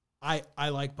I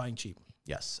like buying cheap.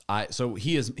 Yes. So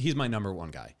he's my number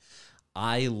 1 guy.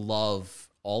 I love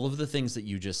all of the things that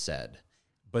you just said.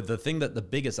 But the thing that the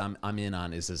biggest I'm in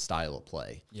on is his style of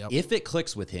play. Yep. If it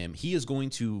clicks with him, he's going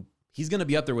to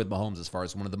be up there with Mahomes as far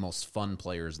as one of the most fun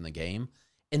players in the game.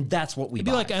 And that's what we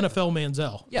buy. It'd be like NFL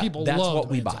Manziel. Yeah, People that's love what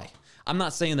we Manziel. buy. I'm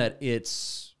not saying that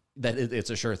it's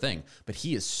a sure thing, but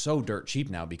he is so dirt cheap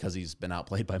now because he's been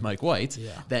outplayed by Mike White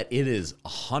that it is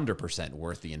 100%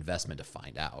 worth the investment to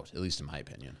find out, at least in my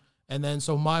opinion. And then,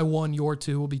 so my 1, your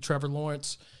 2 will be Trevor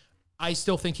Lawrence. I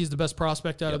still think he's the best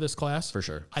prospect out of this class. For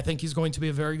sure. I think he's going to be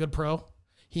a very good pro.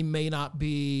 He may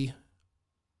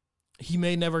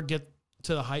never get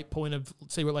to the hype point of,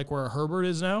 say, like where Herbert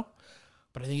is now,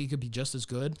 but I think he could be just as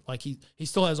good. Like he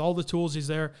still has all the tools. He's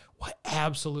there. What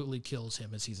absolutely kills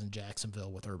him is he's in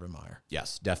Jacksonville with Urban Meyer.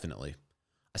 Yes, definitely.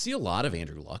 I see a lot of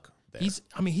Andrew Luck there.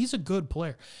 He's a good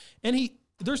player. And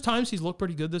there's times he's looked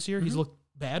pretty good this year. Mm-hmm. He's looked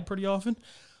bad pretty often.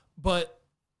 But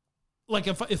like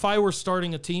if I were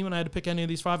starting a team and I had to pick any of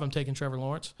these 5, I'm taking Trevor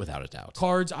Lawrence. Without a doubt.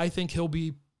 Cards, I think he'll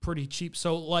be pretty cheap.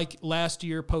 So like last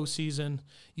year postseason,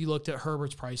 you looked at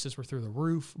Herbert's prices were through the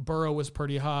roof. Burrow was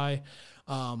pretty high.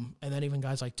 And then even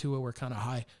guys like Tua were kind of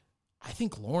high. I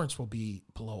think Lawrence will be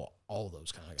below all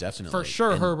those kind of guys. Definitely. For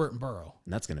sure, Herbert and Burrow.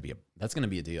 And that's gonna be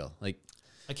a deal. Like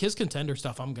his contender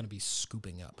stuff I'm gonna be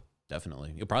scooping up.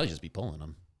 Definitely. You'll probably just be pulling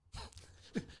them.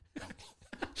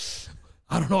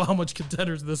 I don't know how much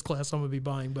contenders in this class I'm going to be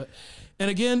buying. And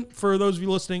again, for those of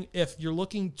you listening, if you're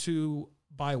looking to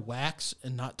buy wax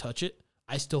and not touch it,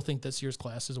 I still think this year's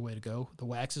class is a way to go. The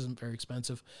wax isn't very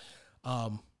expensive.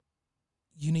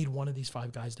 You need one of these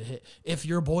 5 guys to hit. If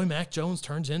your boy Mac Jones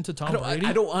turns into Tom Brady.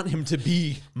 I don't want him to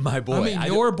be my boy. I mean,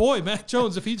 your boy Mac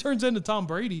Jones, if he turns into Tom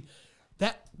Brady,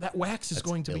 that wax is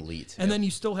going to elite, be elite. And then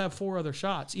you still have 4 other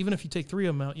shots. Even if you take 3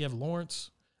 of them out, you have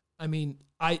Lawrence. I mean,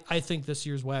 I think this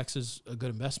year's wax is a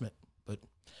good investment, but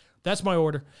that's my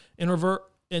order. In revert,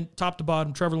 and top to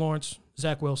bottom, Trevor Lawrence,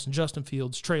 Zach Wilson, Justin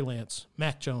Fields, Trey Lance,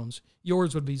 Mac Jones.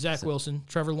 Yours would be Zach Wilson,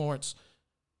 Trevor Lawrence,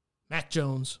 Mac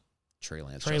Jones, Trey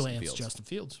Lance, Justin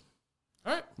Fields.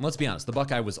 All right. Let's be honest. The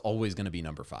Buckeye was always going to be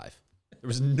number 5. There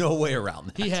was no way around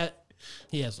that.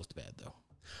 He has looked bad, though.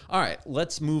 All right.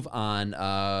 Let's move on.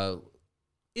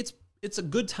 It's a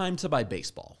good time to buy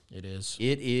baseball. It is.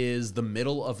 It is the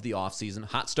middle of the off season,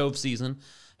 hot stove season.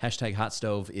 Hashtag hot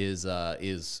stove is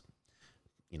Max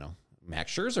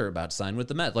Scherzer about to sign with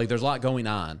the Mets. Like there's a lot going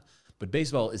on, but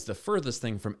baseball is the furthest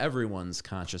thing from everyone's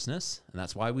consciousness, and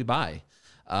that's why we buy.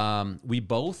 We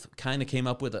both kind of came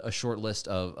up with a short list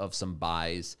of some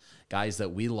buys, guys that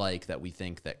we like, that we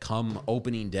think that come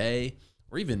opening day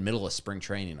or even middle of spring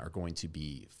training are going to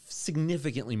be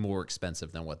significantly more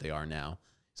expensive than what they are now.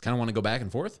 Just kind of want to go back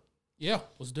and forth? Yeah,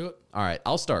 let's do it. All right,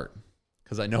 I'll start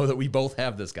because I know that we both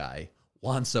have this guy,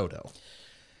 Juan Soto.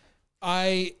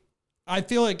 I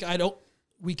feel like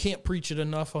we can't preach it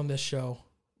enough on this show,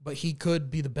 but he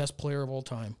could be the best player of all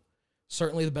time.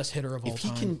 Certainly the best hitter of all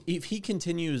time. If he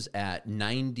continues at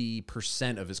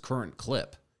 90% of his current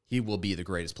clip, he will be the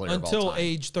greatest player of all time. Until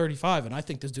age 35, and I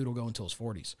think this dude will go until his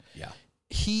 40s. Yeah.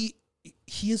 He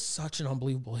is such an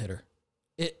unbelievable hitter.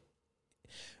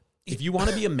 If you want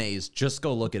to be amazed, just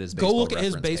go look at his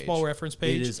baseball reference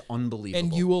page. It is unbelievable.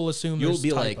 And you will assume you'll there's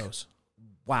be typos. Like,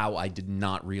 wow, I did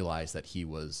not realize that he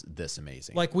was this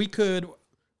amazing. Like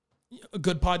a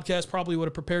good podcast probably would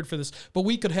have prepared for this, but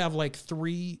we could have like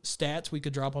 3 stats we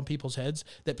could drop on people's heads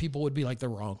that people would be like, they're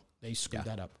wrong. They screwed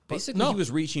that up. But basically, he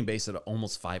was reaching base at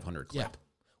almost 500 clip. Yeah.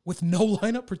 With no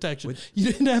lineup protection.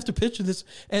 You didn't have to pitch this.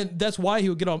 And that's why he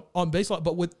would get on base a lot.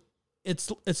 But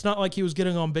it's not like he was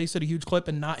getting on base at a huge clip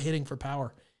and not hitting for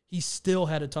power. He still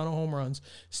had a ton of home runs,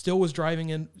 still was driving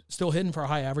in, still hitting for a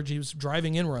high average. He was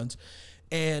driving in runs.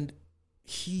 And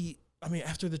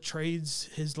after the trades,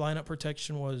 his lineup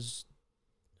protection was,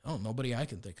 nobody I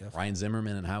can think of. Ryan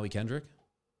Zimmerman and Howie Kendrick?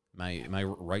 Am I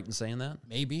right in saying that?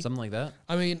 Maybe. Something like that?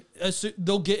 I mean,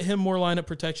 they'll get him more lineup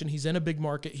protection. He's in a big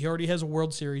market. He already has a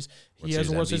World Series. He has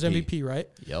a World Series MVP, right?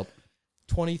 Yep.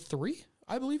 23,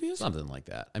 I believe he is. Something like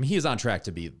that. I mean, he is on track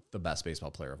to be the best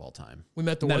baseball player of all time. We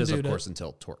met the one dude. That is, of course,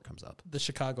 until Torque comes up. The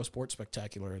Chicago Sports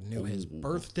Spectacular and knew his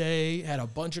birthday, had a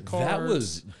bunch of cards. That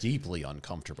was deeply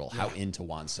uncomfortable how into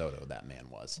Juan Soto that man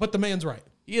was. But the man's right.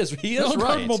 He is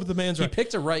right. But the man's right. He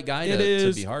picked a right guy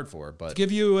to be hard for. But to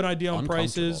give you an idea on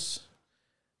prices,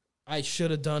 I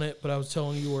should have done it, but I was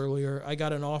telling you earlier, I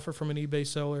got an offer from an eBay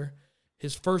seller.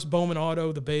 His first Bowman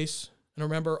auto, the base, and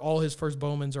remember, all his first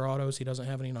Bowmans are autos. He doesn't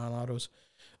have any non-autos.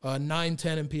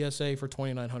 910 in PSA for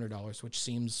 $2,900, which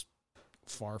seems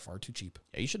far, far too cheap.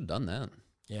 Yeah, you should have done that.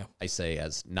 Yeah. I say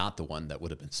as not the one that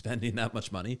would have been spending that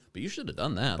much money, but you should have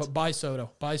done that. But buy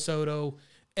Soto. Buy Soto.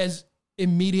 As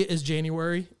immediate as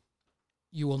January,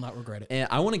 you will not regret it. And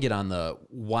I want to get on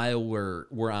while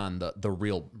we're on the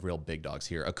real big dogs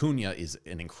here. Acuna is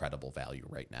an incredible value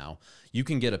right now. You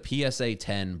can get a PSA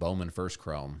 10 Bowman First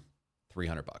Chrome,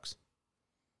 $300.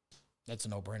 That's a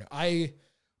no-brainer.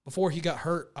 before he got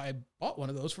hurt, I bought one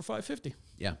of those for $550.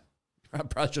 Yeah. I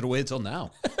probably should have waited till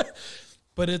now.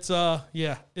 But it's,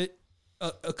 Acuna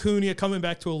coming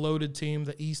back to a loaded team.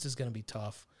 The East is going to be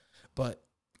tough. But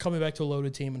coming back to a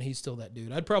loaded team, and he's still that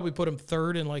dude. I'd probably put him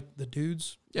third in, like, the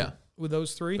dudes. Yeah. With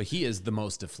those three. But he is the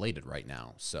most deflated right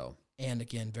now, so. And,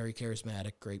 again, very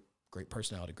charismatic, great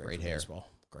personality, great hair. Baseball.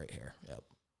 Great hair, yep.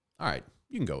 All right.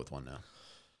 You can go with one now.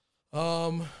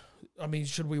 I mean,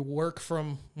 should we work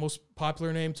from most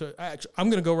popular name to? Actually, I'm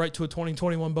going to go right to a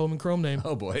 2021 Bowman Chrome name.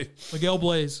 Oh boy, Miguel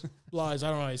Blaze. Lies. I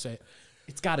don't know how you say it.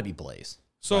 It's got to be Blaze.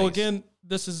 So again,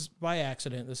 this is by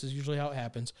accident. This is usually how it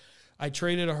happens. I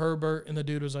traded a Herbert, and the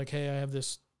dude was like, "Hey, I have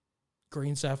this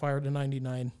green sapphire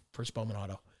 /99 First Bowman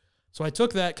auto." So I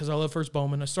took that because I love First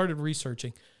Bowman. I started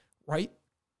researching. Right,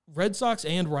 Red Sox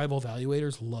and Rival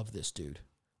Evaluators love this dude.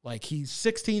 Like, he's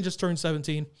 16, just turned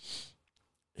 17,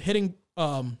 hitting.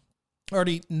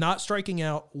 Already not striking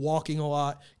out, walking a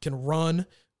lot, can run,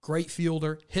 great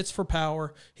fielder, hits for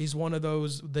power. He's one of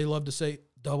those, they love to say,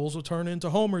 doubles will turn into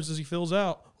homers as he fills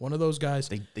out. One of those guys.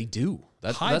 They do.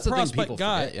 That's high the prospect thing people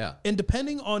guy. forget, yeah. And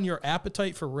depending on your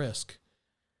appetite for risk,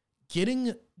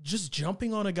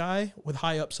 jumping on a guy with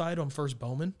high upside on First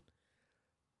Bowman,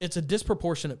 it's a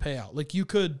disproportionate payout. Like, you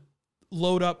could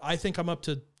load up, I think I'm up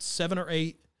to 7 or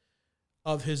 8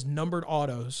 of his numbered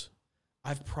autos.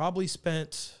 I've probably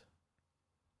spent,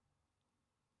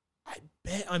 I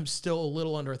bet I'm still a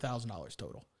little under $1,000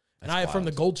 total. And I have from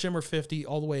the Gold Shimmer 50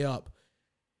 all the way up.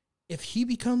 If he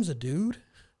becomes a dude,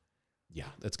 yeah,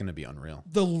 that's going to be unreal.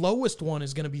 The lowest one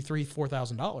is going to be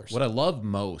 $3,000-$4,000. What I love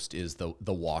most is the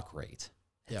walk rate.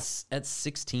 Yeah. At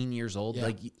 16 years old, Yeah.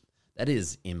 like, that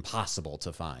is impossible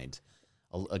to find.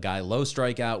 A guy low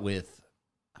strikeout with,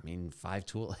 5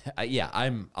 tool. Yeah,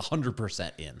 I'm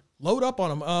 100% in. Load up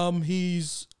on him.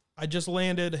 I just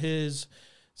landed his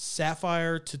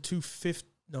Sapphire to 250.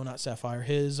 No, not Sapphire.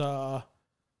 His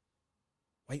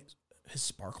his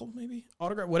Sparkle maybe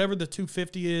autograph, whatever the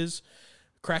 250 is,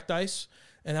 cracked ice,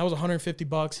 and that was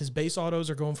 $150. His base autos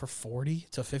are going for $40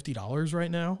 to $50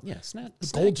 right now. Yeah, the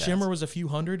Gold Shimmer was a few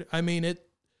hundred. I mean it.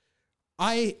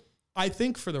 I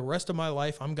think for the rest of my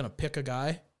life, I'm gonna pick a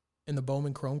guy in the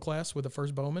Bowman Chrome class with the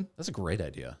First Bowman. That's a great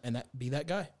idea. And be that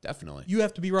guy. Definitely. You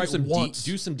have to be right once.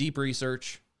 Do some deep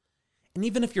research. And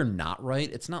even if you're not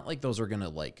right, it's not like those are going to,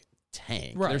 like,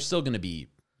 tank. Right. They're still going to be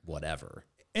whatever.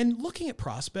 And looking at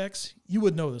prospects, you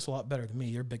would know this a lot better than me.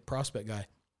 You're a big prospect guy.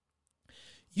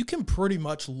 You can pretty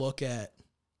much look at,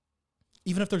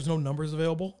 even if there's no numbers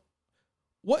available,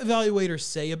 what evaluators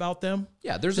say about them.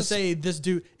 Yeah, there's say this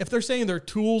dude, if they're saying they're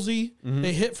toolsy,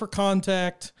 they hit for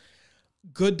contact,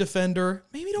 good defender,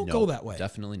 maybe don't go that way.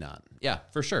 Definitely not. Yeah,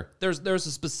 for sure. There's a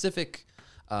specific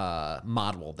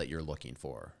model that you're looking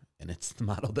for, and it's the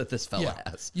model that this fella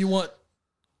has. You want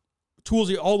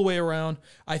toolsy all the way around.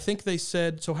 I think they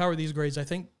said, so how are these grades? I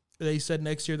think they said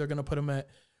next year they're going to put them at,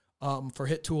 for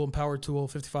hit tool and power tool,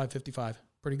 55.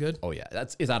 Pretty good. Oh, yeah.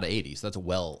 It's out of 80, so that's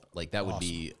that would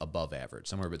be above average,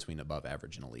 somewhere between above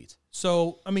average and elite.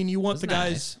 So, you want the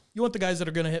guys that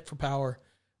are going to hit for power,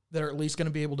 that are at least going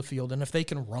to be able to field. And if they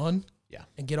can run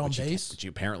and get on base, which you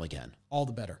apparently can, all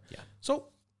the better. Yeah. So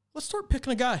let's start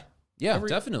picking a guy. Yeah,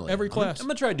 definitely. Every class. I'm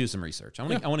going to try to do some research. I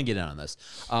want to get in on this.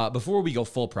 Before we go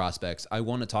full prospects, I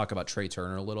want to talk about Trey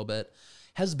Turner a little bit.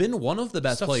 Has been one of the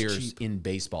best players in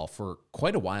baseball for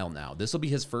quite a while now. This will be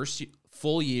his first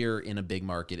full year in a big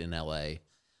market in LA.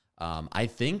 I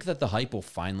think that the hype will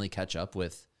finally catch up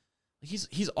with.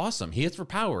 He's awesome. He hits for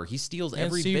power. He steals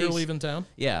every base. And leaving town.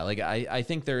 Yeah, I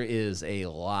think there is a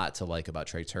lot to like about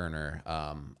Trey Turner.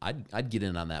 I'd get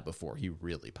in on that before he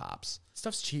really pops.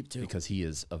 Stuff's cheap too because he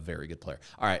is a very good player.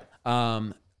 All right,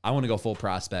 I want to go full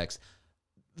prospects.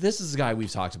 This is a guy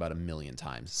we've talked about a million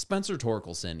times. Spencer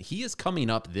Torkelson. He is coming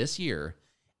up this year,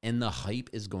 and the hype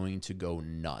is going to go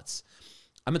nuts.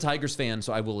 I'm a Tigers fan,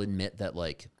 so I will admit that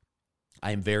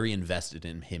I am very invested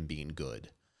in him being good.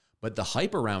 But the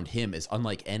hype around him is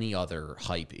unlike any other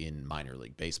hype in minor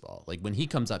league baseball. Like, when he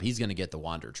comes up, he's going to get the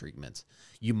Wander treatment.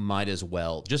 You might as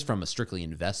well, just from a strictly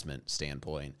investment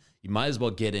standpoint, you might as well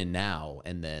get in now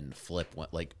and then flip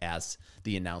as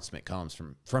the announcement comes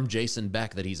from Jason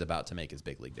Beck that he's about to make his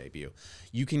big league debut.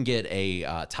 You can get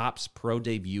a Topps Pro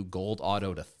Debut Gold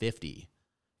Auto to 50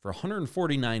 for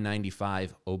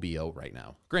 $149.95 OBO right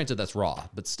now. Granted, that's raw,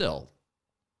 but still.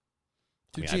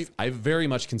 I've very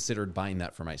much considered buying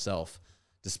that for myself,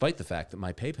 despite the fact that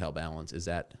my PayPal balance is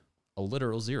at a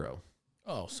literal zero.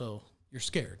 Oh, so you're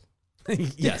scared.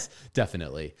 Yes,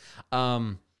 definitely.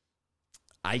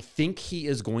 I think he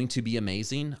is going to be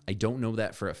amazing. I don't know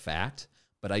that for a fact,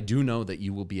 but I do know that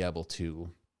you will be able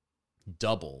to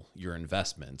double your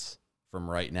investments from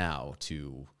right now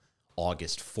to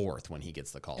August 4th when he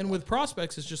gets the call. And with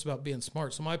prospects, it's just about being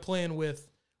smart. So my plan with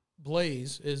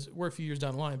Blaze is we're a few years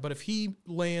down the line, but if he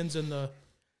lands in the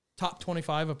top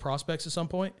 25 of prospects at some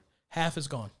point, half is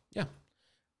gone. Yeah.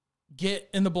 Get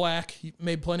in the black. You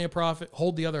made plenty of profit.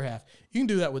 Hold the other half. You can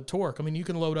do that with Torque. I mean, you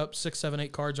can load up 6, 7,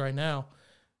 8 cards right now.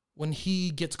 When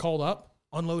he gets called up,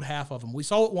 unload half of them. We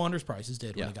saw what Wander's prices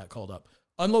did when he got called up.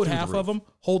 Unload half of them,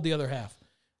 hold the other half.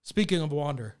 Speaking of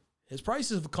Wander, his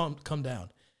prices have come down.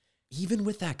 Even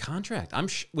with that contract,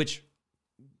 which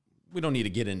we don't need to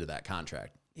get into that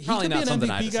contract. He Probably could not be an something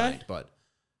MVP I decide, guy. but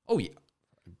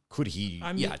could he?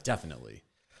 Yeah, definitely.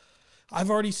 I've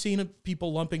already seen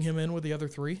people lumping him in with the other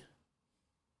 3.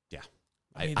 Yeah,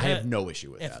 I I have no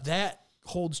issue with that. If that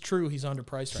holds true, he's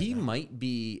underpriced right He now. might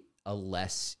be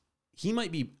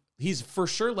he's for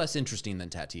sure less interesting than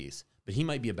Tatis, but he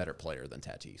might be a better player than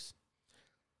Tatis.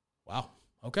 Wow.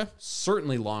 Okay.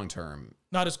 Certainly long term.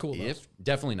 Not as cool, though.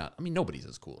 Definitely not. I mean, nobody's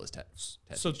as cool as Tatis.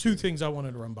 So 2 things I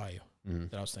wanted to run by you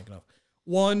that I was thinking of.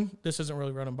 One, this isn't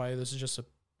really running by you. This is just a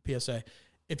PSA.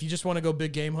 If you just want to go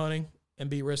big game hunting and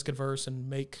be risk adverse and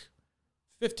make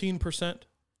 15%,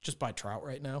 just buy Trout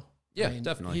right now. Yeah,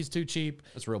 definitely. He's too cheap.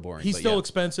 That's real boring. He's still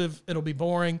expensive. It'll be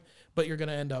boring, but you're going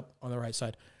to end up on the right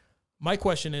side. My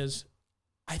question is,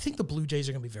 I think the Blue Jays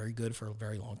are going to be very good for a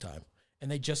very long time.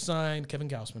 And they just signed Kevin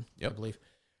Gausman, I believe.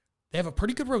 They have a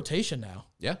pretty good rotation now.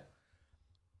 Yeah.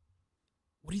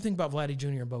 What do you think about Vladdy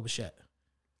Jr. and Bo Bichette?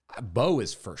 Bo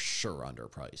is for sure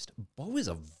underpriced. Bo is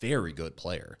a very good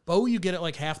player. Bo, you get at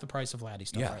like half the price of Vladdy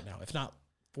stuff right now, if not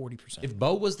 40%. If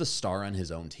Bo was the star on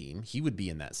his own team, he would be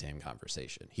in that same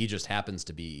conversation. He just happens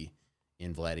to be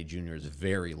in Vladdy Jr.'s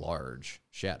very large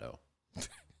shadow.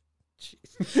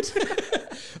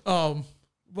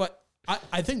 But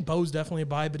I think Bo's definitely a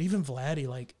buy, but even Vladdy,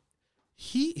 like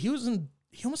he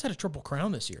almost had a triple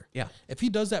crown this year. Yeah. If he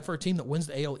does that for a team that wins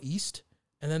the AL East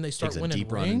and then they start winning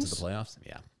deep rings, run into the playoffs.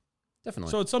 Yeah.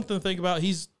 Definitely. So it's something to think about.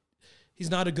 He's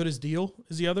not as good as deal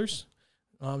as the others.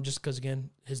 Just because again,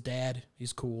 his dad,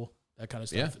 he's cool, that kind of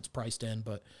stuff. Yeah. It's priced in,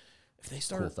 but if they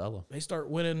start, cool fellow. They start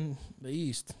winning the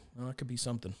East, it could be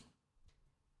something.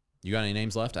 You got any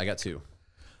names left? I got 2.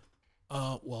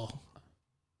 Well,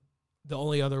 the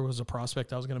only other was a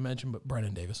prospect I was going to mention, but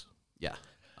Brennan Davis. Yeah.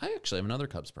 I actually have another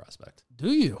Cubs prospect.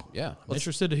 Do you? Yeah. I'm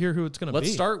interested to hear who it's going to be.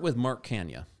 Let's start with Mark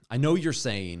Canha. I know you're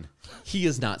saying he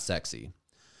is not sexy,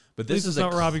 but this is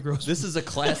not Robbie Grossman. This is a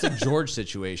classic George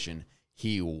situation.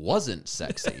 He wasn't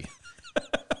sexy.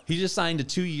 He just signed a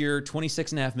 2-year,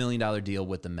 $26.5 million deal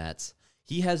with the Mets.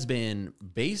 He has been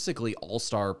basically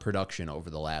all-star production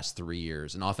over the last 3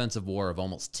 years, an offensive WAR of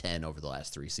almost 10 over the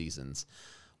last 3 seasons,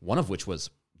 one of which was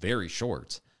very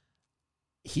short.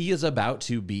 He is about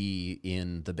to be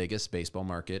in the biggest baseball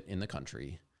market in the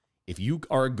country. If you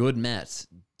are a good Met,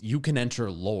 you can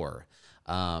enter lore.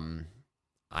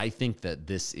 I think that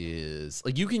this is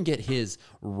like you can get his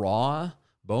raw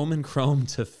Bowman Chrome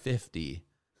to 150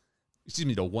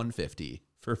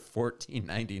 for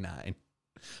 $14.99.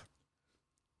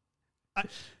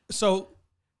 So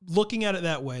looking at it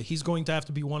that way, he's going to have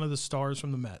to be one of the stars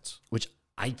from the Mets. Which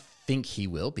I think he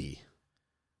will be.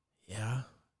 Yeah.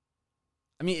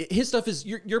 I mean, his stuff is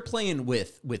you're playing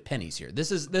with pennies here.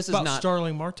 This is about not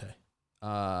Starling Marte.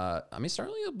 I mean,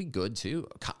 Starling will be good too.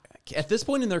 At this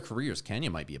point in their careers,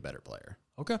 Canha might be a better player.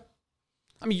 Okay.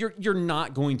 I mean, you're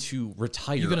not going to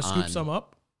retire. You going to scoop some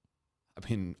up? I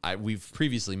mean, we've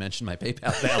previously mentioned my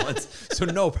PayPal balance, so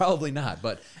no, probably not.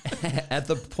 But at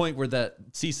the point where that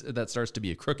starts to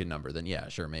be a crooked number, then yeah,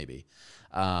 sure, maybe.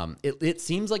 It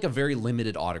seems like a very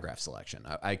limited autograph selection.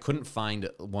 I couldn't find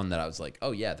one that I was like,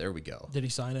 oh yeah, there we go. Did he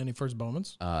sign any first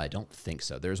Bowmans? I don't think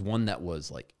so. There's one that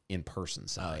was like in person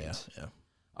signed. Oh yeah.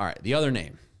 All right, the other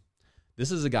name.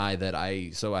 This is a guy that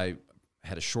I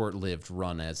had a short-lived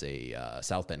run as a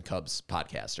South Bend Cubs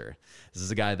podcaster. This is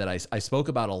a guy that I spoke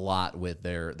about a lot with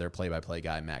their play-by-play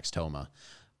guy, Max Toma.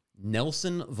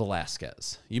 Nelson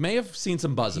Velasquez. You may have seen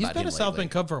some buzz about him. He's been a South Bend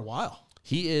Cub for a while.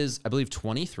 He is, I believe,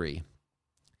 23.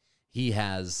 He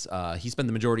has he spent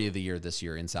the majority of the year this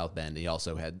year in South Bend. He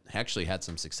also had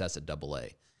some success at AA.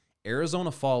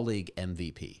 Arizona Fall League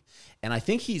MVP. And I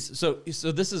think he's so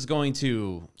this is going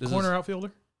to corner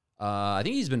outfielder? I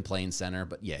think he's been playing center,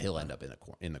 but yeah, he'll end up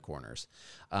in the corners.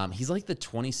 He's like the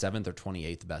 27th or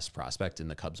 28th best prospect in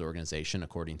the Cubs organization,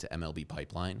 according to MLB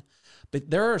Pipeline.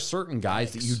 But there are certain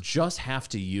guys that you just have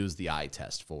to use the eye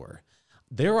test for.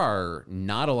 There are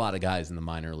not a lot of guys in the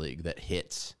minor league that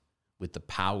hit with the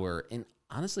power. And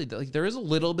honestly, like there is a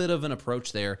little bit of an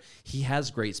approach there. He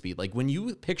has great speed. Like when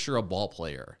you picture a ball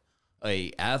player,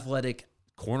 a athletic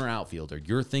corner outfielder,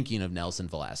 you're thinking of Nelson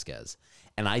Velasquez.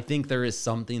 And I think there is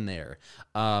something there.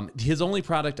 His only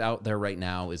product out there right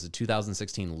now is a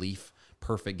 2016 Leaf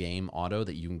Perfect Game Auto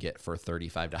that you can get for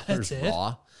 $35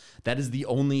 raw. That is the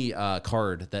only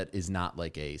card that is not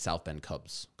like a South Bend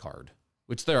Cubs card,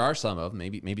 which there are some of.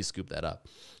 Maybe scoop that up.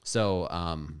 So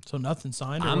nothing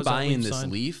signed. I'm buying this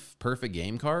Leaf Perfect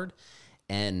Game card,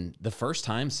 and the first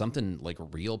time something like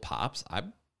real pops,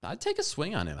 I'd take a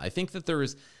swing on him. I think that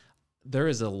there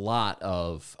is a lot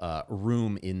of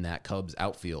room in that Cubs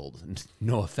outfield,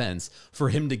 no offense, for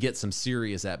him to get some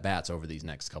serious at-bats over these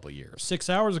next couple of years. 6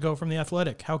 hours ago from The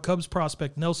Athletic, how Cubs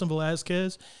prospect Nelson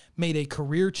Velazquez made a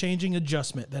career-changing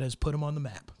adjustment that has put him on the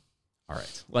map. All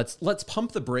right, let's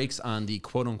pump the brakes on the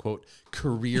quote-unquote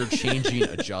career-changing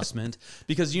adjustment,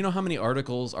 because you know how many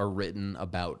articles are written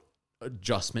about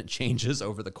adjustment changes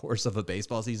over the course of a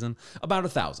baseball season? About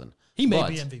 1,000. He may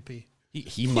be MVP.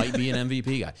 He might be an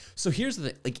MVP guy. So here's the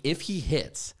thing. Like, if he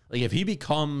hits, like if he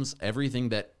becomes everything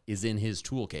that is in his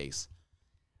tool case,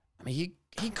 I mean,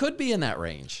 he could be in that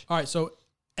range. All right, so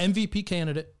MVP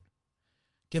candidate.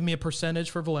 Give me a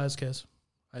percentage for Velazquez.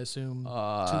 I assume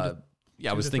I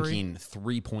was thinking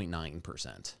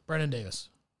 3.9%. Brennan Davis.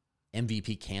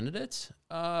 MVP candidate?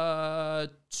 25%.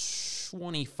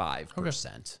 Okay.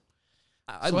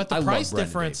 So at the price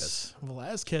difference,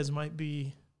 Velazquez might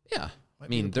be... Yeah. I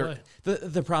mean,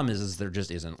 the problem is there just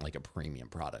isn't like a premium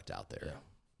product out there. Yeah.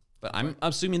 But I'm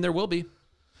assuming there will be.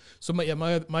 So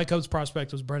my Cubs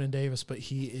prospect was Brennan Davis, but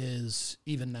he is,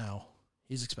 even now,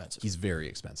 he's expensive. He's very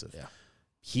expensive. Yeah.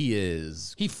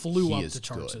 He flew up the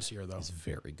charts this year, though. He's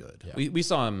very good. Yeah. We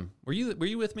saw him. Were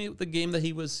you with me at the game that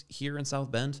he was here in South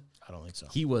Bend? I don't think so.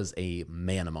 He was a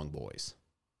man among boys.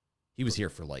 He was here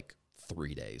for like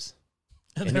 3 days.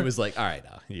 And he was like, all right,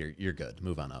 you're good.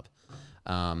 Move on up.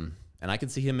 And I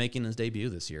could see him making his debut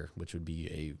this year, which would be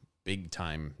a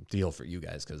big-time deal for you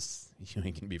guys because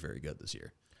he can be very good this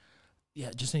year. Yeah,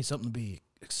 just need something to be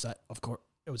excited. Of course,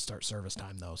 it would start service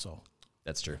time, though, so.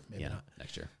 That's true. Maybe not.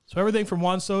 Next year. So everything from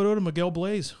Juan Soto to Miguel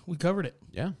Blaze, we covered it.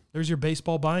 Yeah. There's your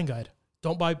baseball buying guide.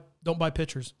 Don't buy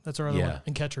pitchers. That's our other one.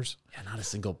 And catchers. Yeah, not a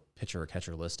single pitcher or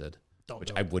catcher listed,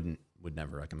 which I would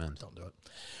never recommend. Don't do it.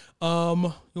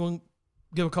 You want to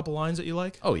give a couple lines that you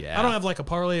like? Oh, yeah. I don't have like a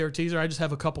parlay or teaser. I just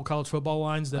have a couple college football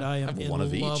lines that I am in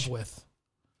love with.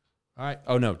 All right.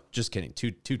 Oh, no. Just kidding.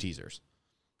 Two teasers.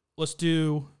 Let's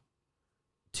do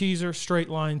teaser, straight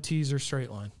line, teaser, straight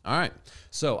line. All right.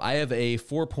 So I have a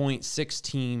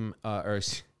 4-team,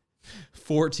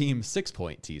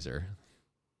 6-point teaser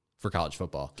for college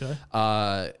football. Okay.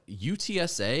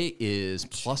 UTSA is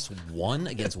 +1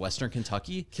 against Western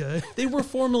Kentucky. Okay. They were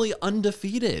formerly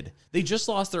undefeated. They just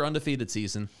lost their undefeated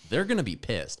season. They're going to be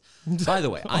pissed. By the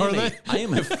way, I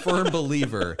am a firm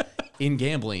believer in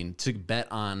gambling to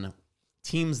bet on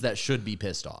teams that should be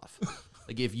pissed off.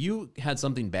 Like, if you had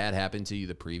something bad happen to you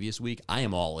the previous week, I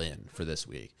am all in for this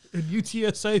week. And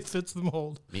UTSA fits the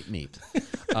mold. Meet.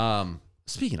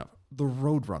 Speaking of the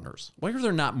Roadrunners, why are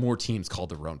there not more teams called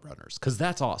the Roadrunners? Because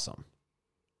that's awesome.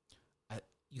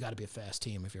 You got to be a fast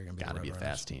team if you're going to be Got to be a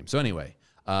fast team. So anyway,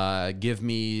 give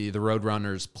me the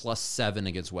Roadrunners +7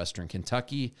 against Western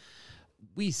Kentucky.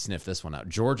 We sniffed this one out.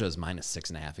 Georgia's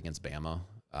 -6.5 against Bama.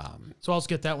 So I'll just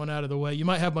get that one out of the way. You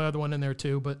might have my other one in there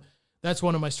too, but that's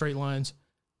one of my straight lines.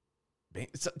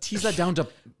 Tease that down to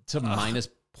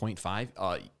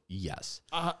 -0.5. Yes.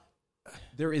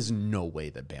 There is no way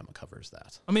that Bama covers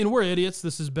that. I mean, we're idiots.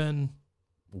 This has been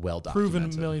well documented.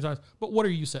 Proven a million times. But what are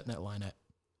you setting that line at?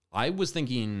 I was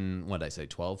thinking, what did I say,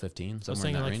 12, 15? Somewhere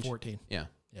in that range? 14. Yeah.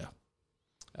 Yeah.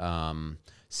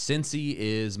 Cincy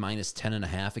is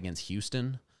 -10.5 against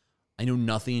Houston. I know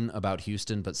nothing about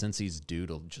Houston, but Cincy's due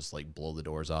to just like blow the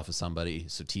doors off of somebody.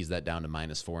 So tease that down to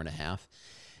 -4.5.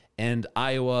 And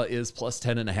Iowa is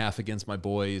 +10.5 against my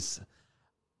boys.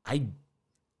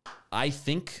 I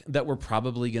think that we're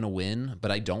probably going to win,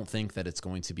 but I don't think that it's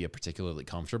going to be a particularly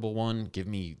comfortable one. Give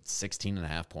me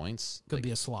 16.5 points. Could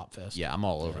be a slop fest. Yeah, I'm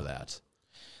all over that.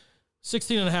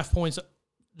 16.5 points.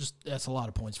 That's a lot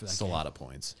of points for that. That's a lot of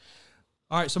points.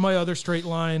 All right, so my other straight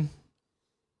line,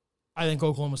 I think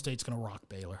Oklahoma State's going to rock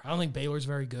Baylor. I don't think Baylor's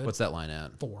very good. What's that line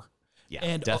at? 4. Yeah,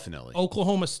 and definitely.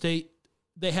 Oklahoma State,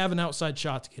 they have an outside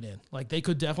shot to get in. Like, they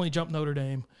could definitely jump Notre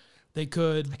Dame. I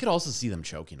could also see them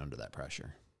choking under that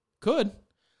pressure. Could.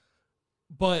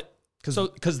 But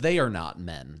because they are not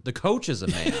men. The coach is a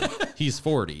man. He's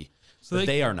 40. So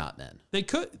they are not men. They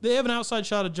have an outside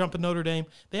shot of jumping Notre Dame.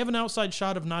 They have an outside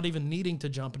shot of not even needing to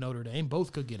jump Notre Dame.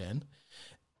 Both could get in.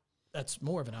 That's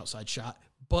more of an outside shot.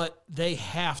 But they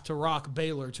have to rock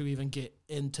Baylor to even get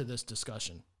into this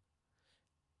discussion.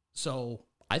 So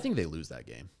I think they lose that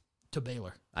game to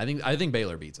Baylor. I think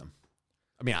Baylor beats them.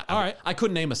 I mean, I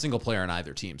couldn't name a single player on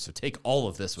either team, so take all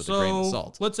of this with a grain of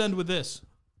salt. Let's end with this.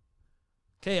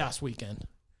 Chaos weekend.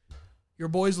 Your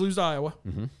boys lose to Iowa.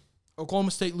 Mm-hmm.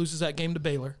 Oklahoma State loses that game to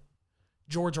Baylor.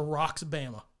 Georgia rocks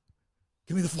Bama.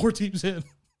 Give me the 4 teams in.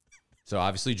 So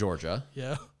obviously Georgia.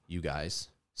 Yeah. You guys.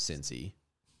 Cincy.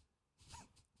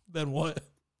 Then what?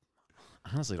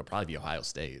 Honestly, it'll probably be Ohio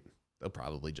State. They'll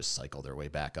probably just cycle their way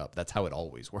back up. That's how it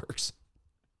always works.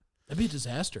 That'd be a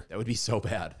disaster. That would be so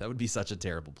bad. That would be such a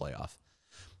terrible playoff.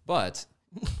 But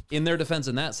in their defense,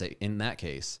 in that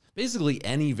case, basically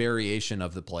any variation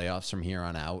of the playoffs from here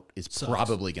on out is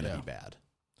probably going to be bad.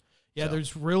 Yeah,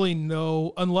 there's really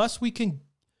no, unless we can.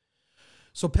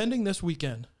 So pending this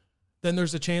weekend, then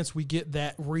there's a chance we get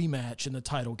that rematch in the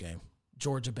title game,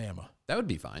 Georgia-Bama. That would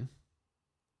be fine.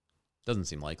 Doesn't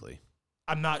seem likely.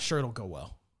 I'm not sure it'll go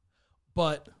well,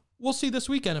 but we'll see this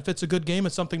weekend. If it's a good game,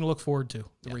 it's something to look forward to,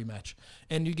 the rematch.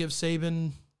 And you give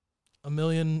Saban a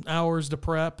million hours to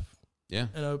prep. Yeah.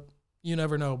 And you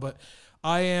never know. But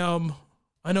I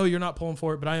know you're not pulling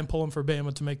for it, but I am pulling for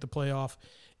Bama to make the playoff,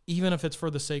 even if it's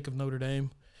for the sake of Notre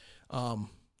Dame.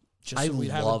 I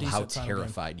love how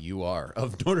terrified you are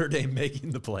of Notre Dame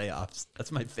making the playoffs.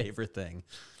 That's my favorite thing.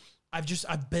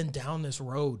 I've been down this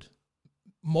road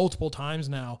multiple times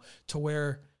now to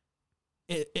where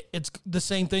it's the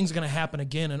same thing's going to happen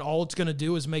again, and all it's going to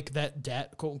do is make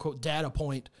that quote unquote data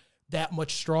point that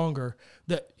much stronger.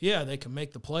 That they can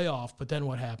make the playoff, but then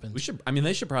what happens?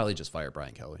 They should probably just fire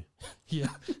Brian Kelly. Yeah,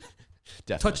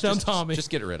 definitely. Touchdown Tommy. Just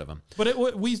get rid of him.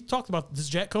 But we talked about, does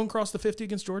Jack Cohn cross the 50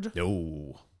 against Georgia?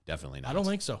 No, definitely not. I don't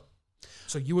think so.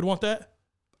 So you would want that?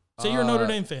 Say you're a Notre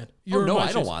Dame fan. No,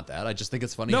 I don't want that. I just think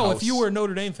it's funny. No, if you were a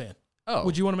Notre Dame fan,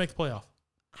 would you want to make the playoff?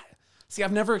 See,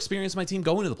 I've never experienced my team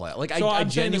going to the playoff. Like, so I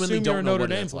genuinely don't know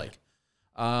what it's like.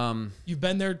 You've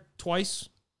been there twice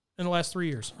in the last 3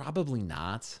 years. Probably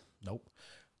not. Nope.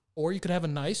 Or you could have a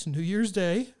nice New Year's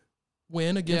Day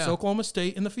win against Oklahoma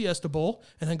State in the Fiesta Bowl,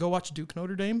 and then go watch Duke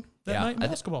Notre Dame that night in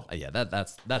basketball.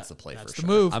 That's the play for sure. That's the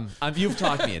move. You've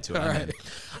talked me into it. All right.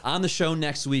 On the show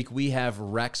next week, we have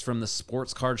Rex from the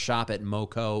Sports Card Shop at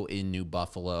Moco in New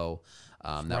Buffalo.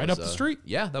 Right up the street.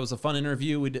 Yeah, that was a fun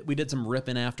interview. We did some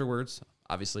ripping afterwards.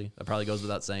 Obviously, that probably goes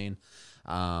without saying.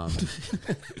 And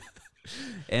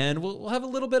we'll have a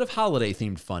little bit of holiday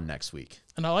themed fun next week.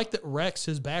 And I like that Rex,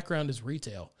 his background is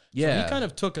retail. Yeah, so he kind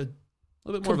of took a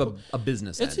little bit more of a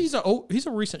business. He's a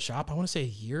recent shop. I want to say a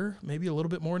year, maybe a little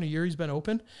bit more than a year he's been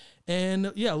open, and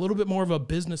a little bit more of a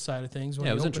business side of things. When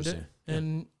he it was opened interesting.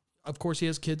 And of course, he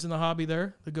has kids in the hobby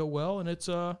there that go well, and it's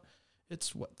what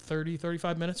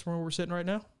 30-35 minutes from where we're sitting right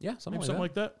now. Yeah, something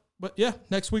like that. But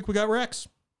next week we got Rex.